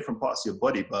using different parts of your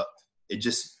body, but it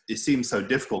seems so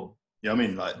difficult. You know what I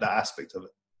mean? Like, that aspect of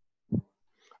it.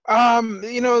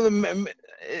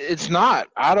 It's not.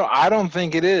 I don't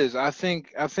think it is. I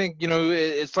think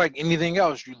it's like anything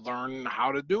else. You learn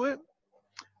how to do it.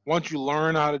 Once you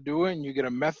learn how to do it and you get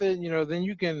a method, then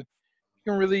you can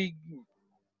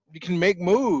make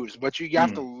moves, but you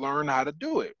have to learn how to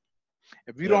do it.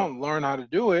 If you don't learn how to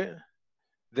do it,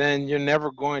 then you're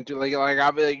never going to you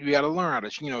got to learn how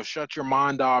to shut your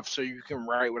mind off so you can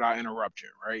write without interruption,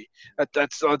 right?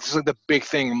 That's like the big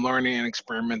thing I'm learning and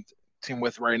experimenting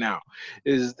with right now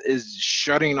is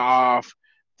shutting off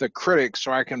the critics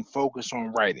so I can focus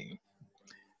on writing.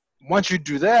 Once you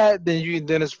do that, then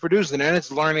it's producing, and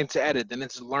it's learning to edit, then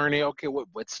it's learning, okay,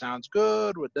 what sounds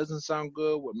good, what doesn't sound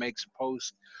good, what makes a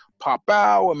post pop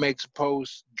out, what makes a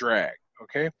post drag,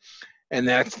 okay? And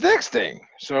that's the next thing.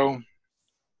 So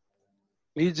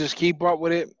you just keep up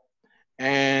with it,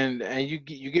 and you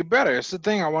get better. It's the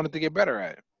thing I wanted to get better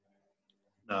at.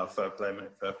 No, fair play,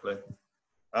 mate. Fair play.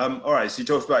 All right, so you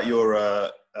talked about your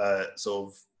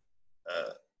sort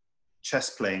of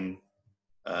chess playing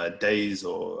days,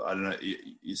 or I don't know,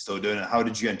 you're still doing it. How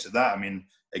did you get into that? I mean,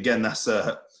 again, that's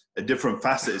a different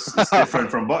facet. It's different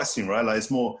from boxing, right? Like,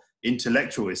 it's more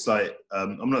intellectual. It's like,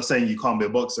 I'm not saying you can't be a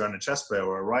boxer and a chess player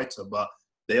or a writer, but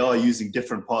they are using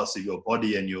different parts of your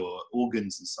body and your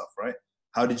organs and stuff, right?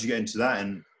 How did you get into that,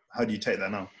 and how do you take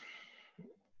that now?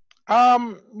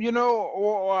 I'd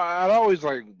always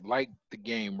liked the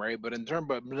game, right? But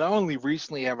only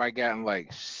recently have I gotten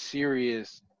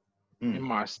serious in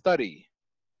my study.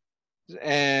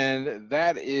 And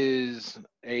that is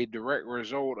a direct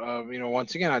result of,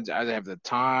 once again, I have the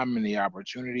time and the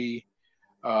opportunity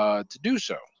to do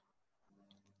so.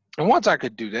 And once I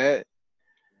could do that,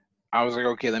 I was like,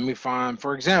 okay, let me find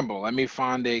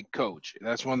a coach.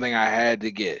 That's one thing I had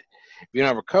to get. If you don't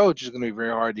have a coach, it's going to be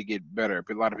very hard to get better.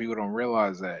 A lot of people don't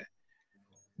realize that.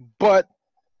 But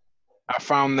I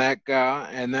found that guy,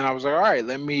 and then I was like, all right,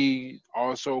 let me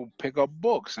also pick up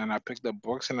books. And I picked up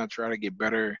books, and I try to get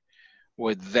better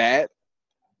with that.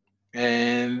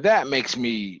 And that makes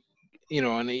me,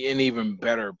 an even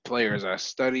better player as I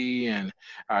study and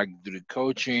I do the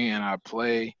coaching and I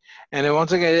play. And then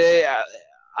once again,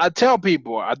 I tell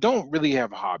people I don't really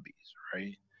have hobbies,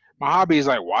 right? My hobby is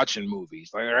watching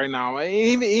movies. Like right now,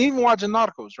 even watching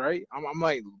Narcos, right? I'm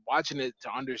watching it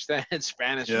to understand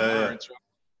Spanish and learn. So I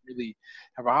don't really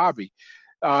have a hobby.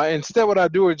 Instead, what I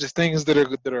do are just things that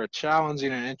are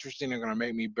challenging and interesting. Are going to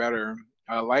make me better.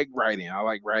 I like writing. I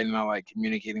like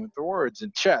communicating with the words.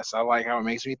 And chess, I like how it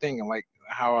makes me think, and like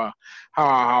how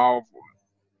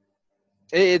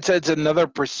it's another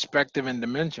perspective and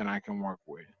dimension I can work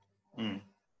with. No,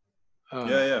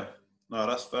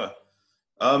 that's fair.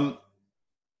 All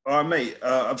right, mate.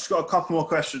 I've just got a couple more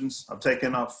questions. I've taken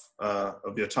enough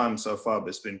of your time so far, but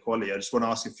it's been quality. I just want to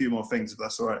ask a few more things, if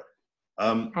that's all right.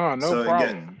 No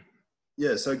problem.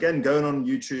 So again, going on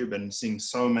YouTube and seeing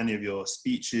so many of your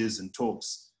speeches and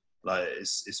talks,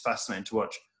 it's fascinating to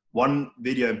watch. One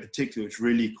video in particular which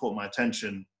really caught my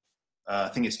attention, I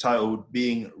think it's titled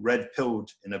 "Being Red-Pilled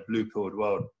in a Blue-Pilled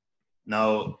World."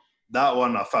 Now, that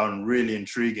one I found really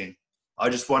intriguing. I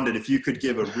just wondered if you could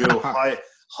give a real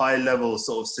high-level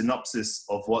sort of synopsis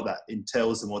of what that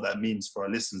entails and what that means for our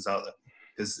listeners out there,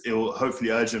 because it will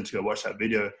hopefully urge them to go watch that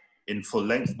video in full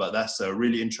length. But that's a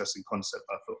really interesting concept,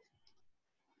 I thought.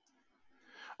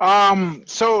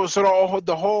 So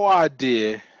the whole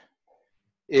idea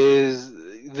is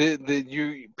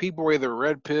people are either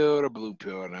red pilled or blue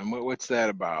pilled, and what's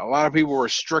that about? A lot of people are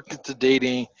restricted to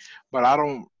dating, but I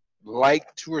don't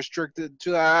like to restrict it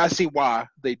to. I see why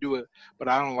they do it, but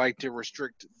I don't like to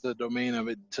restrict the domain of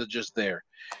it to just there.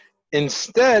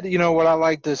 Instead, what I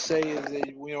like to say is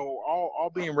that,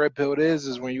 all being red pilled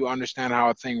is when you understand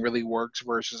how a thing really works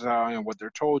versus how what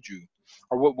they're told you,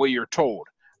 or what you're told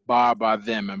by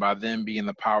them, and by them being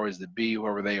the powers that be,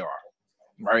 whoever they are,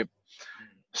 right?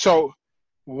 So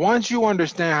once you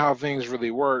understand how things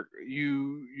really work,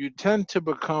 you tend to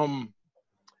become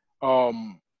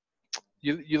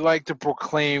you like to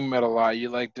proclaim it a lot. You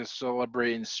like to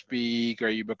celebrate and speak, or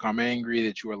you become angry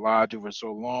that you were lied to for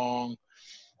so long.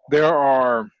 There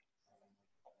are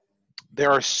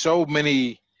so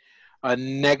many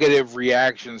negative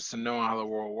reactions to knowing how the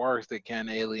world works that can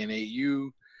alienate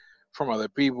you from other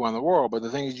people in the world. But the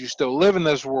thing is, you still live in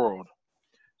this world.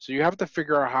 So you have to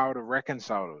figure out how to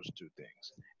reconcile those two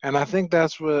things. And I think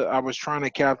that's what I was trying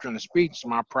to capture in the speech,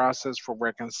 my process for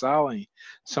reconciling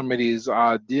some of these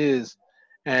ideas.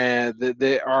 And that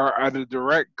they are at a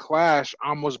direct clash,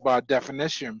 almost by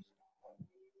definition,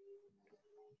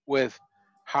 with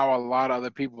how a lot of other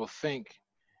people think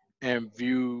and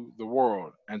view the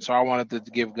world. And so I wanted to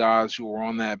give guys who were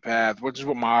on that path, which is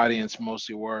what my audience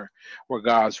mostly were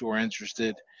guys who were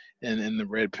interested in the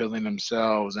red pilling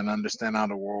themselves and understand how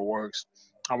the world works.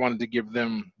 I wanted to give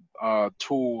them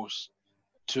tools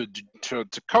to to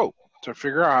cope, to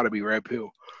figure out how to be red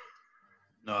pill.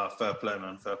 No, fair play,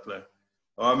 man. Fair play.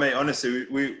 Well, mate, honestly,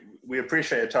 we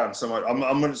appreciate your time so much.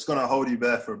 I'm just gonna hold you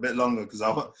there for a bit longer because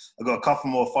I've got a couple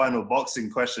more final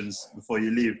boxing questions before you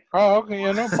leave. Oh, okay,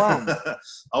 yeah, no problem.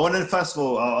 I wanted, first of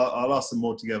all, I'll ask them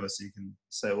more together so you can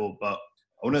say it all. But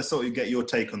I want to sort of get your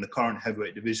take on the current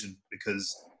heavyweight division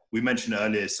because we mentioned it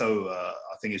earlier. So I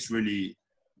think it's really,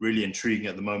 really intriguing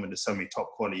at the moment. There's so many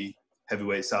top quality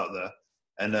heavyweights out there.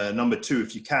 And number two,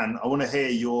 if you can, I want to hear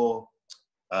your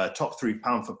top three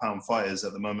pound for pound fighters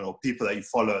at the moment, or people that you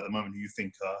follow at the moment who you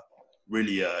think are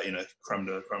really, creme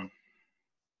de la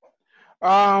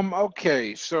creme.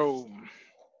 Okay, so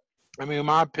I mean,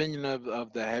 my opinion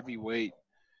of the heavyweight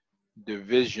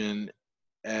division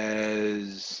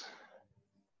as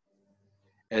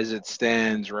it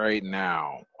stands right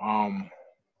now.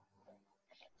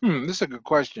 This is a good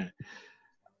question.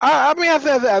 I mean,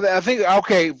 I think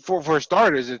okay, for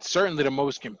starters, it's certainly the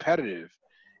most competitive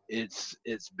it's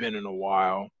been in a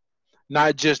while.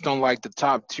 Not just on like the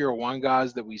top tier one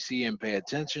guys that we see and pay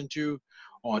attention to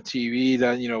on TV.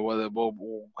 That whether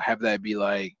we'll have that be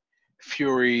like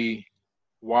Fury,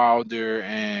 Wilder,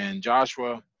 and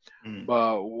Joshua,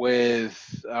 but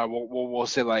with we'll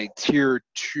say like tier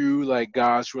two, like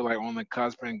guys who are like on the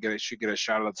cusp and should get a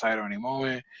shot at the title any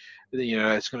moment.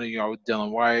 It's gonna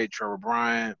Dylan White, Trevor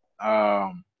Bryant.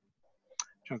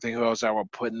 Trying to think who else I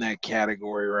would put in that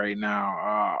category right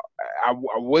now. I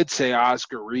would say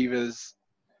Oscar Rivas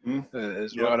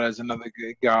as well as another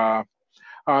good guy.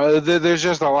 There's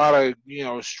just a lot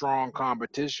of strong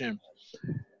competition,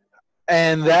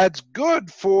 and that's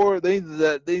good for they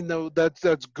know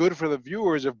that's good for the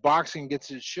viewers if boxing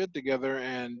gets its shit together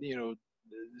and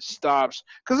stops,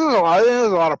 because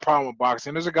there's a lot of problem with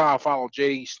boxing. There's a guy I follow,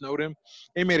 J.D. Snowden.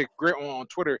 He made a great one on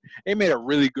Twitter. He made a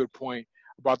really good point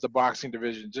about the boxing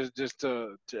division, just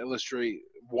to illustrate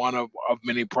one of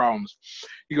many problems.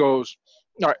 He goes,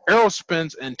 Errol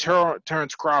Spence and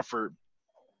Terrence Crawford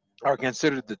are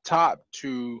considered the top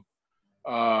two.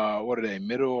 What are they?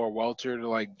 Middle or welter, to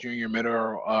like junior middle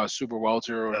or super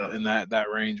welter, or in that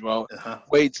range. Well,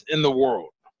 weights in the world,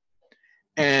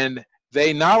 and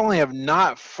they not only have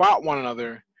not fought one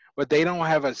another, but they don't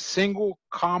have a single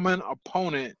common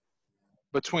opponent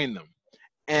between them.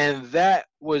 And that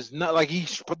was not like he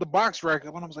put the box record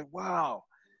up, and I was like, wow,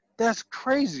 that's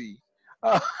crazy.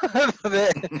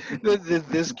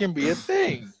 This can be a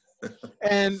thing.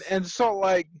 And so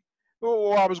like,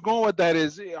 where I was going with that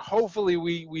is hopefully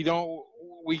we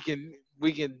can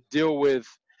deal with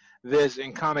this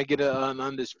and kind of get an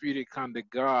undisputed kind of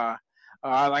guy.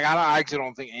 I actually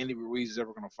don't think Andy Ruiz is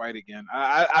ever going to fight again.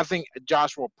 I think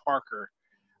Joshua Parker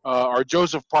or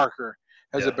Joseph Parker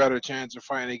has a better chance of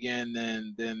fighting again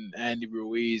than Andy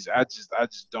Ruiz. I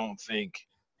just don't think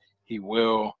he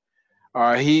will.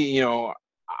 I'm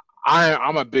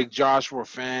a big Joshua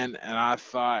fan, and I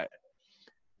thought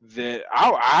that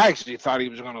I actually thought he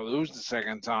was going to lose the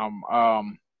second time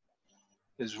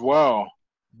as well.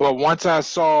 But once I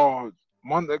saw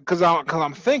one, because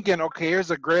I'm thinking, okay,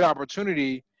 here's a great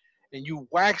opportunity, and you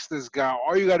wax this guy.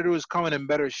 All you got to do is come in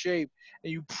better shape,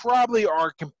 and you probably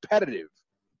are competitive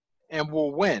and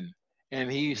will win. And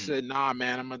he said, nah,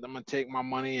 man, I'm gonna take my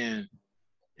money and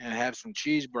have some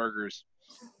cheeseburgers.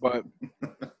 But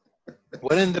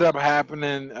what ended up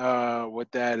happening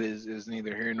with that is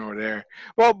neither here nor there.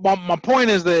 Well, my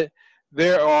point is that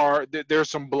there's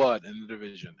some blood in the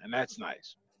division, and that's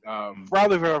nice.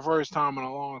 Probably for the first time in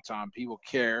a long time, people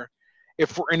care.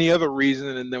 If for any other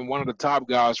reason, and then one of the top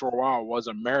guys for a while was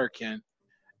American,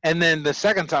 and then the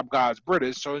second top guy is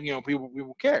British, so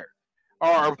people care.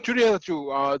 Or the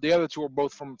other two are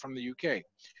both from the UK,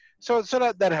 so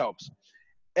that helps.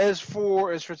 As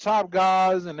for top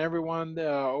guys and everyone,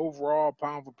 overall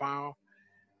pound for pound,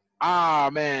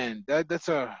 man, that's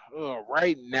a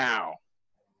right now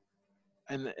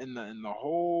in the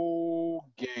whole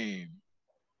game.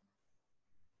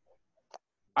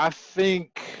 I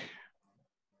think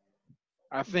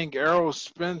I think Errol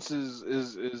Spence is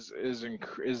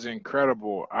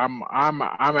incredible. I'm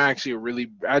actually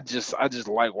really I just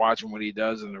like watching what he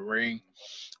does in the ring.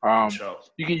 Good Um, show.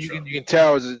 you can Good you show. can you can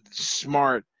tell he's a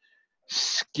smart,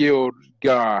 skilled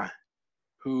guy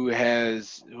who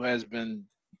has been.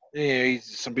 Yeah,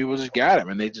 some people just got him,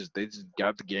 and they just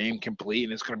got the game complete,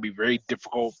 and it's going to be very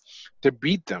difficult to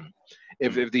beat them.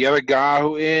 Mm. If the other guy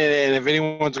and if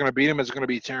anyone's going to beat him, it's going to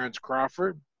be Terrence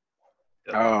Crawford.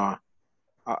 Yeah.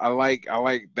 I like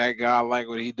that guy. I like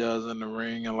what he does in the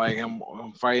ring. I like him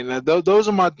fighting. Those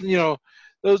are my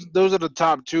those are the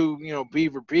top two P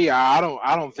for P. I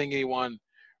don't think anyone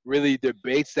really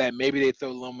debates that. Maybe they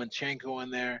throw Lomachenko in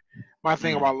there. My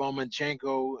thing Mm. about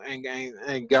Lomachenko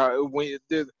and guy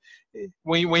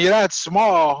when you're that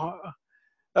small,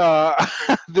 uh,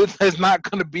 there's not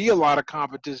going to be a lot of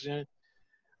competition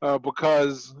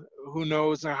because who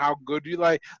knows how good you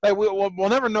like we'll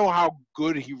never know how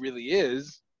good he really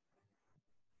is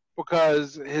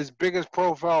because his biggest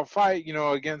profile fight,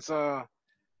 against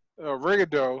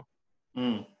Rigado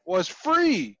Mm. was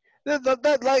free. That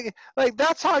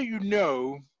that's how you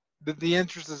know that the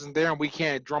interest isn't there, and we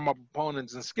can't drum up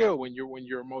opponents and skill when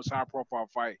your most high profile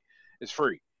fight is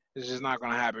free. It's just not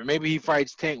going to happen. Maybe he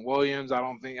fights Tank Williams. I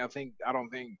don't think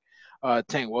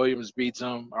Tank Williams beats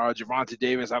him. Javante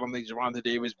Davis. I don't think Javante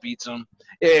Davis beats him.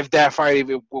 If that fight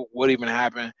even would even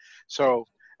happen. So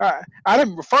I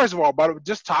didn't. First of all, but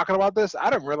just talking about this, I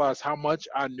didn't realize how much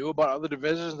I knew about other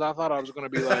divisions. I thought I was going to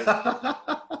be like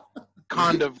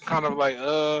kind of like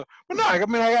but no, I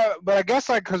mean but I guess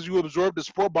like because you absorb the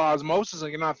sport by osmosis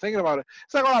and you're not thinking about it.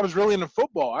 It's like when I was really into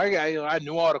football. I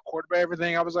knew all the quarterback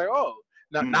everything. I was like, oh,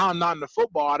 now Mm. I'm not into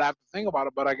football. I'd have to think about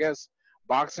it, but I guess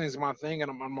boxing is my thing and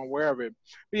I'm aware of it.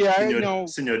 But yeah,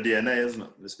 It's in your DNA, isn't it?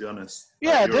 Let's be honest.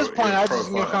 yeah. At this You're point, a I pro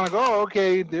just fighter. kind of go, oh,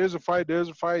 okay, there's a fight, that's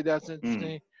Mm.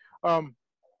 interesting. Um,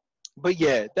 but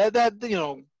yeah,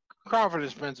 that Crawford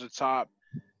and Spencer top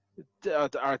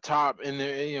are top in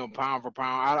the pound for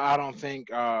pound. I don't think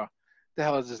the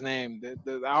hell is his name?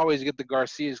 I always get the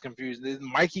Garcias confused. Is it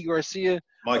Mikey Garcia?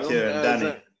 Mike here and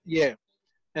Danny. Yeah,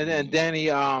 and then Mm. Danny.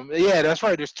 Yeah, that's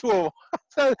right. There's two of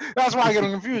them. That's why I get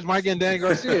them confused. Mikey and Danny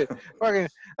Garcia. Fucking,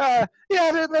 yeah,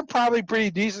 they're probably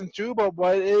pretty decent too, but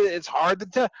it's hard to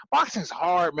tell. Boxing's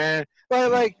hard, man.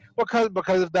 Mm. Like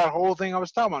because of that whole thing I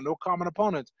was talking about. No common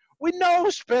opponents. We know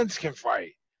Spence can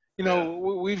fight. Yeah.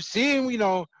 We've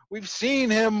seen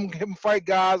him fight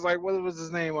guys like what was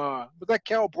his name? Was that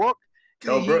Kell Brook?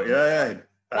 Kell Brook, yeah. That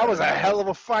Battered was him a down. hell of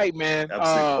a fight, man.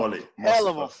 Absolute quality. Hell Massive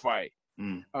of a fight. fight.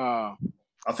 Mm. Uh,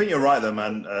 I think you're right though,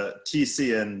 man.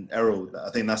 TC and Errol,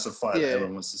 I think that's a fight that yeah.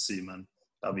 everyone wants to see, man.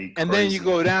 That'd be And then you crazy.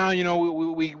 go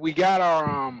down. We got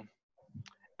our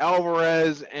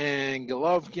Alvarez and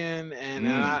Golovkin, and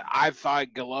I thought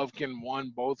Golovkin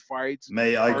won both fights.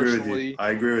 Mate, I agree with you. Personally,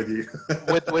 I agree with you.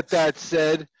 with that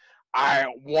said, I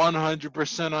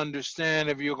 100% understand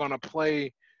if you're gonna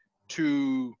play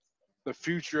to the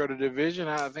future of the division.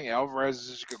 I think Alvarez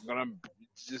is gonna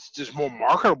just more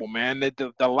marketable, man.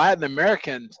 The Latin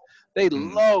Americans, they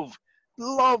Mm.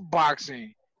 love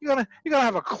boxing. You're gonna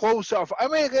have a close off. I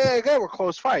mean, they were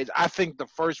close fights. I think the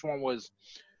first one was.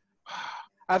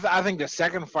 I think the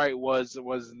second fight was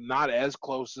not as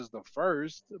close as the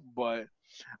first, but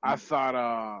I thought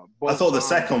I both thought the times.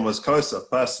 second was closer,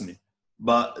 personally.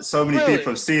 But so many Really?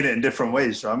 people have seen it in different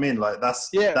ways. You know what I mean? Like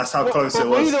Yeah, that's how but, close but it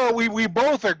we was. know we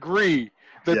both agree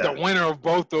that the Yeah. winner of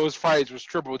both those fights was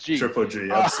Triple G. Triple G,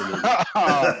 absolutely.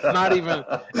 Not even,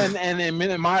 and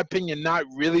in my opinion, not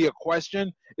really a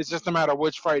question. It's just a matter of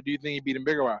which fight do you think he beat him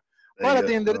bigger by. There But you at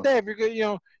the end of the go. day, if you're good,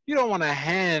 you don't want to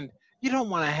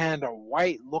hand a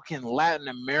white-looking Latin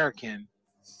American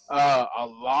a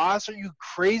loss. Are you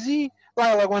crazy?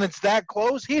 Like when it's that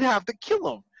close, he'd have to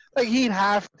kill him. Like he'd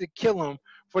have to kill him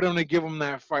for them to give him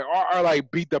that fight, or like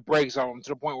beat the brakes off him to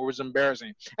the point where it was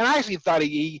embarrassing. And I actually thought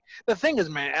he the thing is,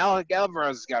 man, Alec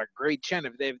Alvarez has got a great chin.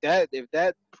 If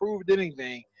that proved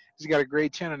anything, he's got a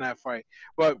great chin in that fight.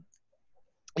 But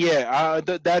yeah,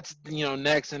 that's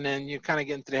next, and then you kind of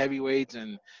get into the heavyweights,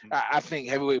 and I think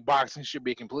heavyweight boxing should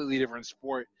be a completely different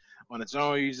sport on its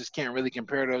own. You just can't really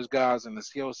compare those guys and the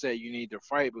skill set you need to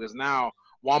fight because now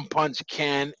one punch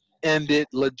can end it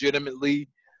legitimately,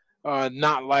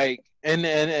 not like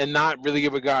and not really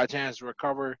give a guy a chance to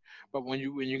recover. But when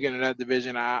you get in that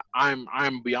division,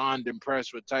 I'm beyond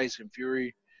impressed with Tyson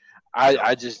Fury. Yeah.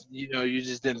 I just you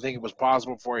just didn't think it was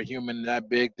possible for a human that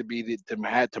big to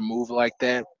had to move like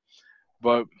that.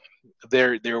 But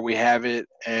there we have it,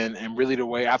 and really the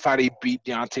way I thought he beat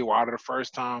Deontay Wilder the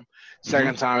first time, second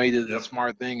Mm-hmm. time he did the Yep.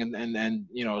 smart thing and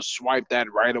swiped that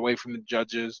right away from the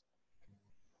judges.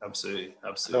 Absolutely.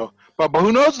 So, but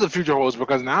who knows what the future holds?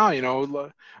 Because now,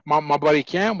 my buddy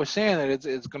Cam was saying that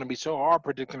it's going to be so hard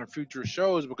predicting the future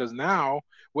shows, because now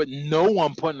with no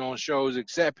one putting on shows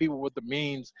except people with the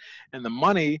means and the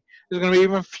money, there's going to be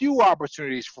even few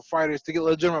opportunities for fighters to get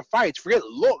legitimate fights. Forget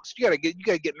looks, you gotta get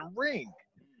in the ring,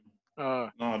 No,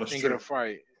 that's and true. get a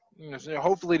fight. So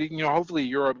hopefully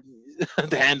Europe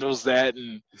handles that,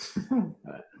 and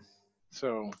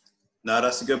so. No,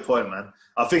 that's a good point, man.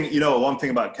 I think, one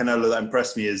thing about Canelo that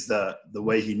impressed me is the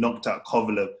way he knocked out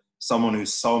Kovalev, someone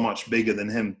who's so much bigger than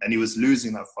him. And he was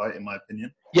losing that fight, in my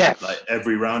opinion. Yes. Like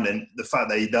every round. And the fact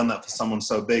that he done that for someone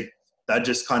so big, that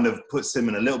just kind of puts him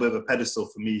in a little bit of a pedestal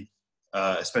for me,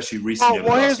 especially recently.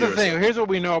 Well, here's the thing. Here's what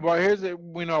we know about.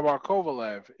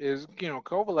 Kovalev is,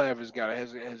 Kovalev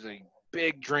has a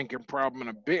big drinking problem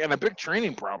and a big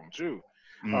training problem too.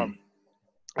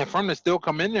 And for him to still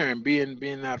come in there and be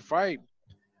in that fight,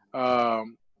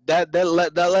 that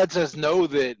lets us know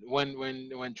that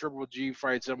when Triple G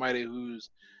fights somebody who's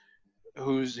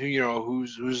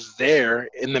there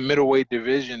in the middleweight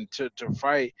division to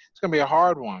fight, it's gonna be a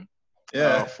hard one.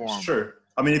 Yeah, for him. Sure.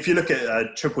 I mean, if you look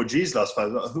at Triple G's last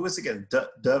fight, who was it again?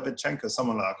 Derevchenko,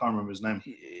 someone like, I can't remember his name,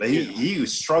 but he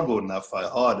struggled in that fight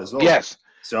hard as well. Yes.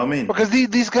 So I mean, because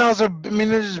these guys are,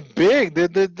 they're just big.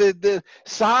 The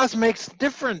size makes a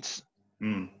difference.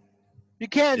 You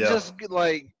can't just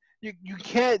you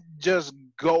can't just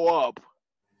go up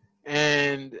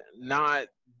and not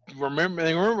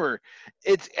remember.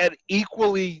 It's at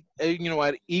equally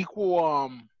at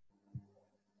equal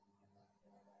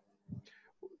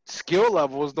skill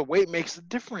levels. The weight makes a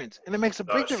difference, and it makes a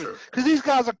big difference because these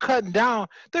guys are cutting down.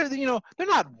 They're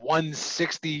not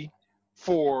 160.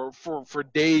 For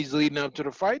days leading up to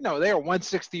the fight. No, they are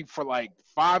 160 for like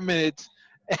 5 minutes,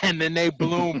 and then they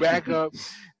bloom back up,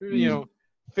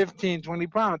 15, 20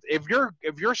 pounds. If you're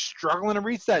struggling to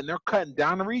reach that and they're cutting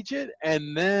down to reach it,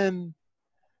 and then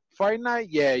fight night,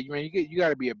 you got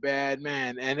to be a bad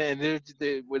man, and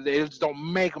they just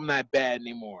don't make them that bad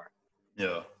anymore.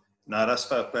 Yeah, no, that's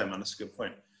fair play, man. That's a good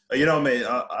point. Mate,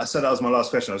 I said that was my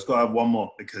last question. I was gonna have one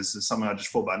more because it's something I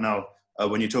just thought about now.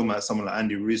 When you're talking about someone like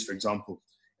Andy Ruiz, for example,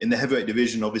 in the heavyweight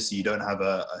division, obviously you don't have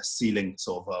a ceiling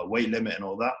sort of weight limit and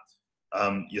all that.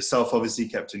 Yourself obviously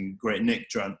kept in great nick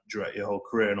throughout your whole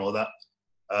career and all that.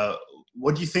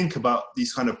 What do you think about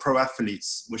these kind of pro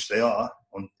athletes, which they are,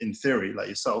 in theory, like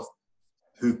yourself,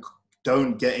 who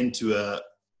don't get into a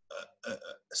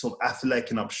sort of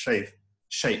athletic enough shape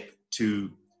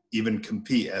to even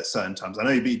compete at certain times? I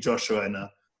know you beat Joshua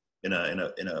in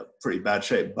a pretty bad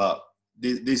shape, but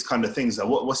these kind of things.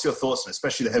 What's your thoughts on it,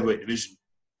 especially the heavyweight division?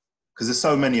 Because there's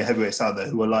so many heavyweights out there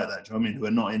who are like that. Do you know what I mean? Who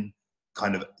are not in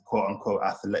kind of quote unquote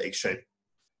athletic shape,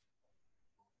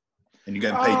 and you're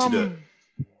getting paid to do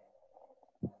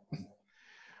it.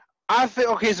 I think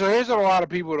okay. So here's what a lot of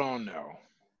people don't know.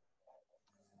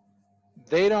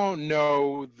 They don't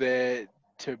know that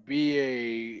to be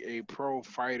a pro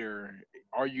fighter,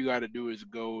 all you got to do is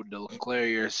go declare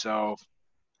yourself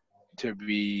to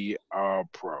be a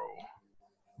pro.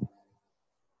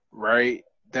 Right?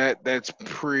 That's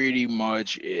pretty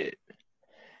much it.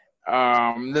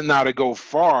 Then now to go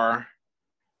far,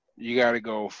 you got to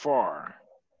go far,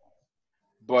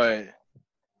 or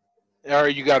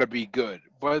you got to be good.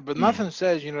 But nothing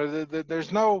says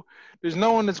there's no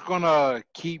one that's gonna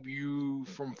keep you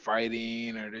from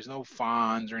fighting, or there's no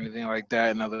fines or anything like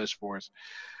that in other sports.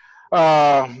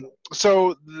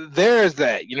 So there's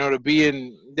that, to be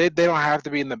in, they don't have to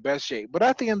be in the best shape, but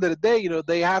at the end of the day,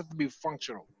 they have to be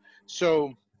functional.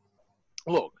 So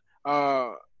look,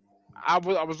 I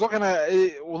was looking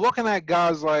at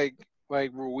guys like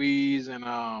Ruiz and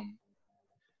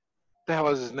the hell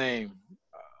is his name?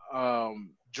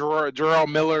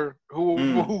 Jarrell Miller, who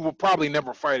will probably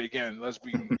never fight again.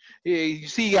 You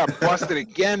see, he got busted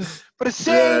again, but it's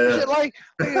same shit, like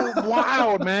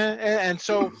wild, man. And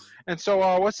so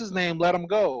what's his name? Let him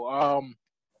go.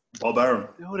 Bob Arum.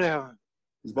 Who the hell?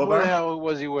 Bob Arum? Who the hell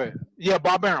was he with? Yeah,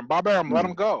 Bob Arum. Let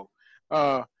him go.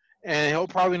 And he'll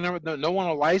probably no one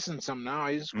will license him now.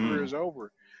 His career is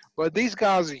over. But these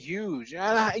guys are huge.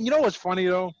 And you know what's funny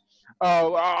though?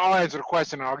 I'll answer the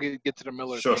question and I'll get to the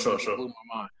Miller. Sure. Blew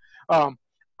my mind.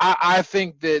 I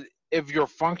think that if you're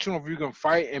functional, if you can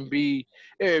fight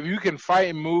if you can fight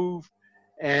and move,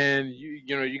 and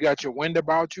you got your wind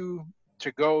about you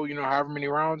to go, however many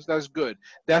rounds, that's good.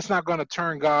 That's not going to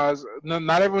turn guys.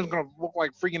 Not everyone's going to look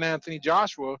like freaking Anthony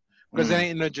Joshua because it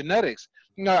ain't in the genetics.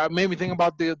 It made me think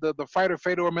about the fighter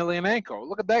Fedor Emelianenko.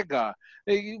 Look at that guy.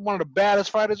 He's one of the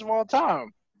baddest fighters of all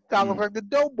time. Guy looked like the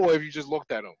dope boy if you just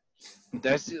looked at him.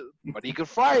 That's it. But he could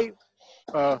fight.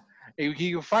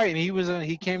 He could fight, and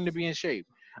he came to be in shape.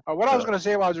 What I was going to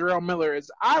say about Jarrell Miller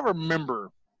is I remember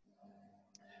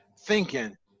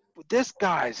thinking, this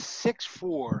guy's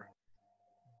 6'4",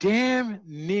 damn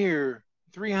near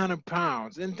 300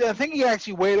 pounds. And I think he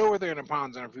actually weighed over 300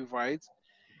 pounds in a few fights.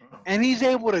 And he's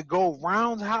able to go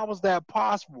rounds. How was that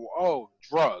possible? Oh,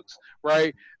 drugs,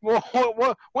 right? Well,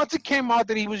 once it came out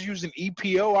that he was using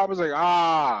EPO, I was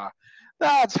like,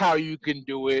 that's how you can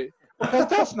do it. Because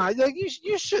that's not like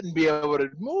you shouldn't be able to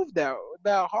move that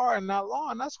hard and that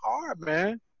long. That's hard,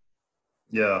 man.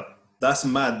 Yeah, that's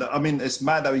mad. I mean, it's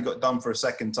mad that we got done for a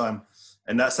second time.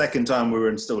 And that second time we were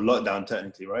in still lockdown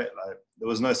technically, right? Like there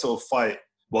was no sort of fight.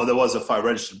 Well, there was a fight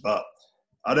registered, but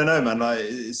I don't know, man. Like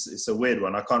it's a weird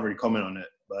one. I can't really comment on it,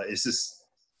 but it's just,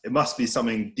 it must be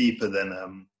something deeper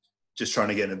than just trying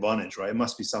to get an advantage, right? It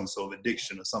must be some sort of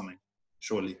addiction or something,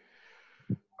 surely.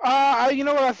 You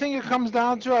know what I think it comes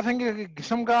down to? I think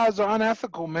some guys are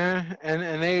unethical, man,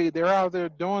 and they're out there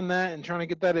doing that and trying to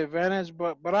get that advantage.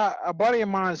 But a buddy of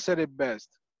mine said it best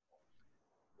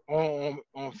on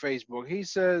Facebook. He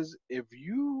says, if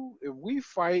we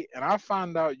fight and I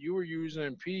find out you were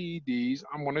using PEDs,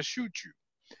 I'm gonna shoot you.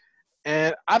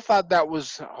 And I thought that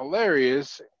was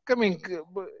hilarious. I mean,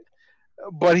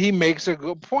 but he makes a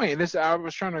good point. And I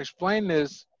was trying to explain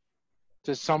this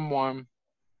to someone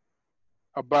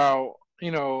about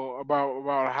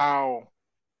how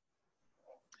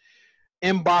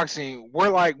in boxing we're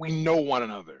like, we know one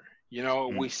another.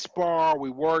 We spar, we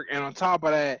work, and on top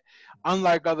of that,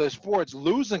 unlike other sports,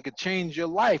 losing could change your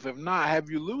life. If not, have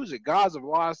you lose it. Guys have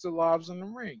lost their lives in the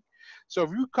ring. So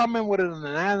if you come in with it,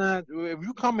 if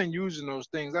you come in using those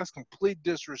things, that's complete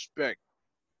disrespect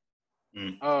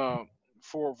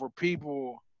for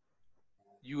people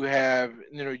you have,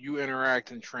 you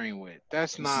interact and train with.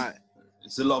 That's not.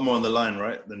 It's a lot more on the line,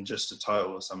 right, than just a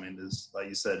title or something. There's, like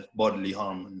you said, bodily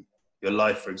harm and your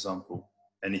life, for example,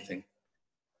 anything.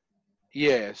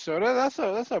 Yeah, so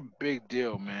that's a big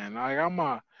deal, man. Like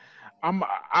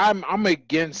I'm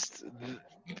against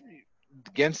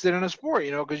it in a sport,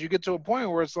 because you get to a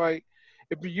point where it's like,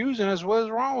 if you're using this, what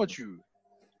is wrong with you?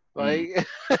 Like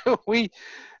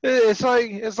it's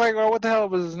like what the hell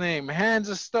was his name? Hands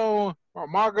of Stone or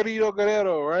Margarito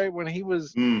Guerrero, right? When he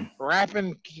was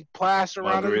wrapping plaster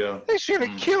around him, they should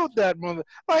have killed that mother.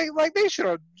 Like they should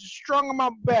have strung him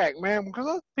out back, man, because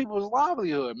those people's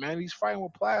livelihood, man. He's fighting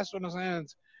with plaster on his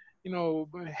hands.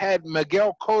 Had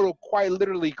Miguel Cotto quite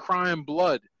literally crying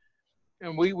blood.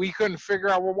 And we couldn't figure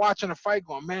out. We're watching a fight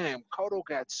going, man, Cotto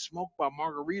got smoked by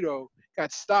Margarito,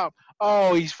 got stopped.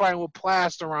 Oh, he's fighting with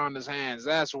plaster on his hands.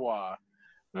 That's why.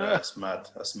 That's mad.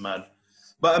 That's mad.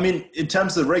 But, I mean, in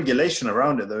terms of the regulation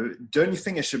around it, though, don't you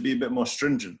think it should be a bit more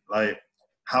stringent? Like,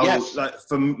 like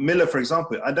for Miller, for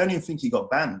example, I don't even think he got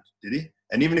banned, did he?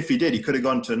 And even if he did, he could have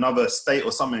gone to another state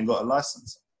or something and got a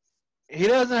license. He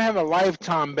doesn't have a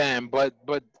lifetime ban, but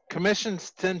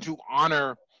commissions tend to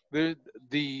honor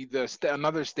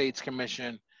another state's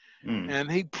commission,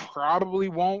 and he probably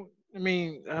won't. I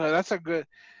mean, that's a good.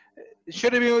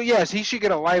 Should it be? Yes, he should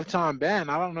get a lifetime ban.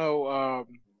 I don't know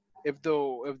if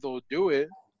they'll do it,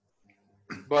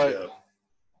 but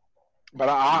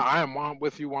I am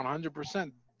with you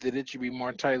 100% that it should be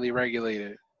more tightly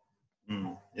regulated.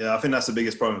 Yeah, I think that's the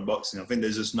biggest problem in boxing. I think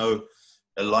there's just no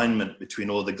alignment between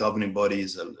all the governing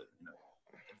bodies,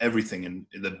 everything, and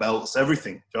the belts,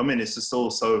 everything. Do you know what I mean? It's just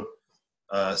all so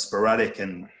sporadic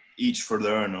and each for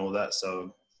their own and all that.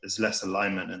 So there's less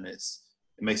alignment and it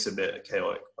makes it a bit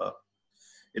chaotic. But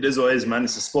it is what it is, man.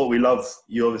 It's a sport we love.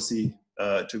 You obviously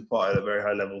took part at a very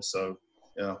high level. So,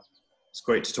 yeah, it's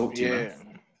great to talk to you,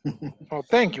 man. Well,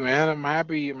 thank you, man. I'm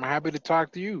happy to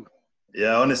talk to you.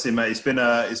 Yeah, honestly, mate, it's been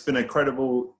an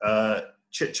incredible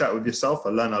chit chat with yourself. I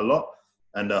learned a lot.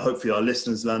 And hopefully our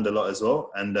listeners learned a lot as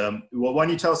well. And why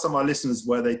don't you tell some of our listeners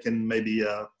where they can maybe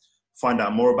find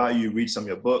out more about you, read some of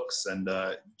your books, and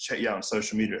check you out on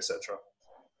social media, etc.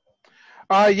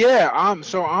 I'm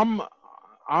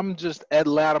just Ed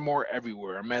Lattimore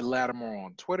everywhere. I'm Ed Lattimore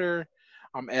on Twitter.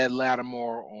 I'm Ed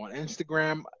Lattimore on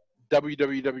Instagram.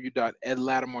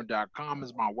 www.edlattimore.com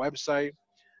is my website.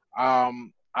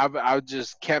 I've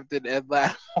just kept it Ed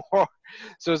Lattimore.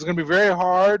 So it's going to be very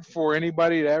hard for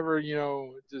anybody to ever,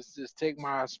 just take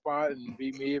my spot and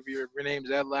beat me. If your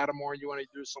name's Ed Lattimore and you want to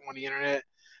do something on the internet,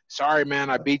 sorry, man,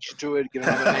 I beat you to it. Get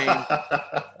another name.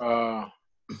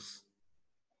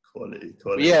 Quality.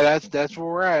 Yeah, that's where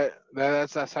we're at.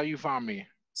 That's how you found me.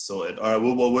 Sorted. All right,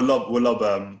 we'll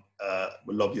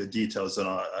love your details on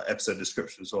our episode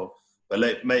description as well.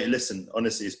 But mate, listen,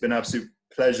 honestly, it's been an absolute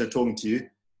pleasure talking to you.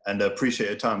 And appreciate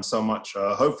your time so much.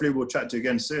 Hopefully we'll chat to you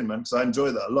again soon, man, because I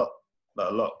enjoy that a lot.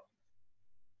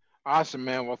 Awesome,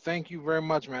 man. Well, thank you very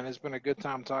much, man. It's been a good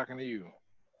time talking to you.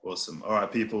 Awesome. All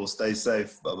right, people, stay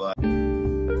safe. Bye bye.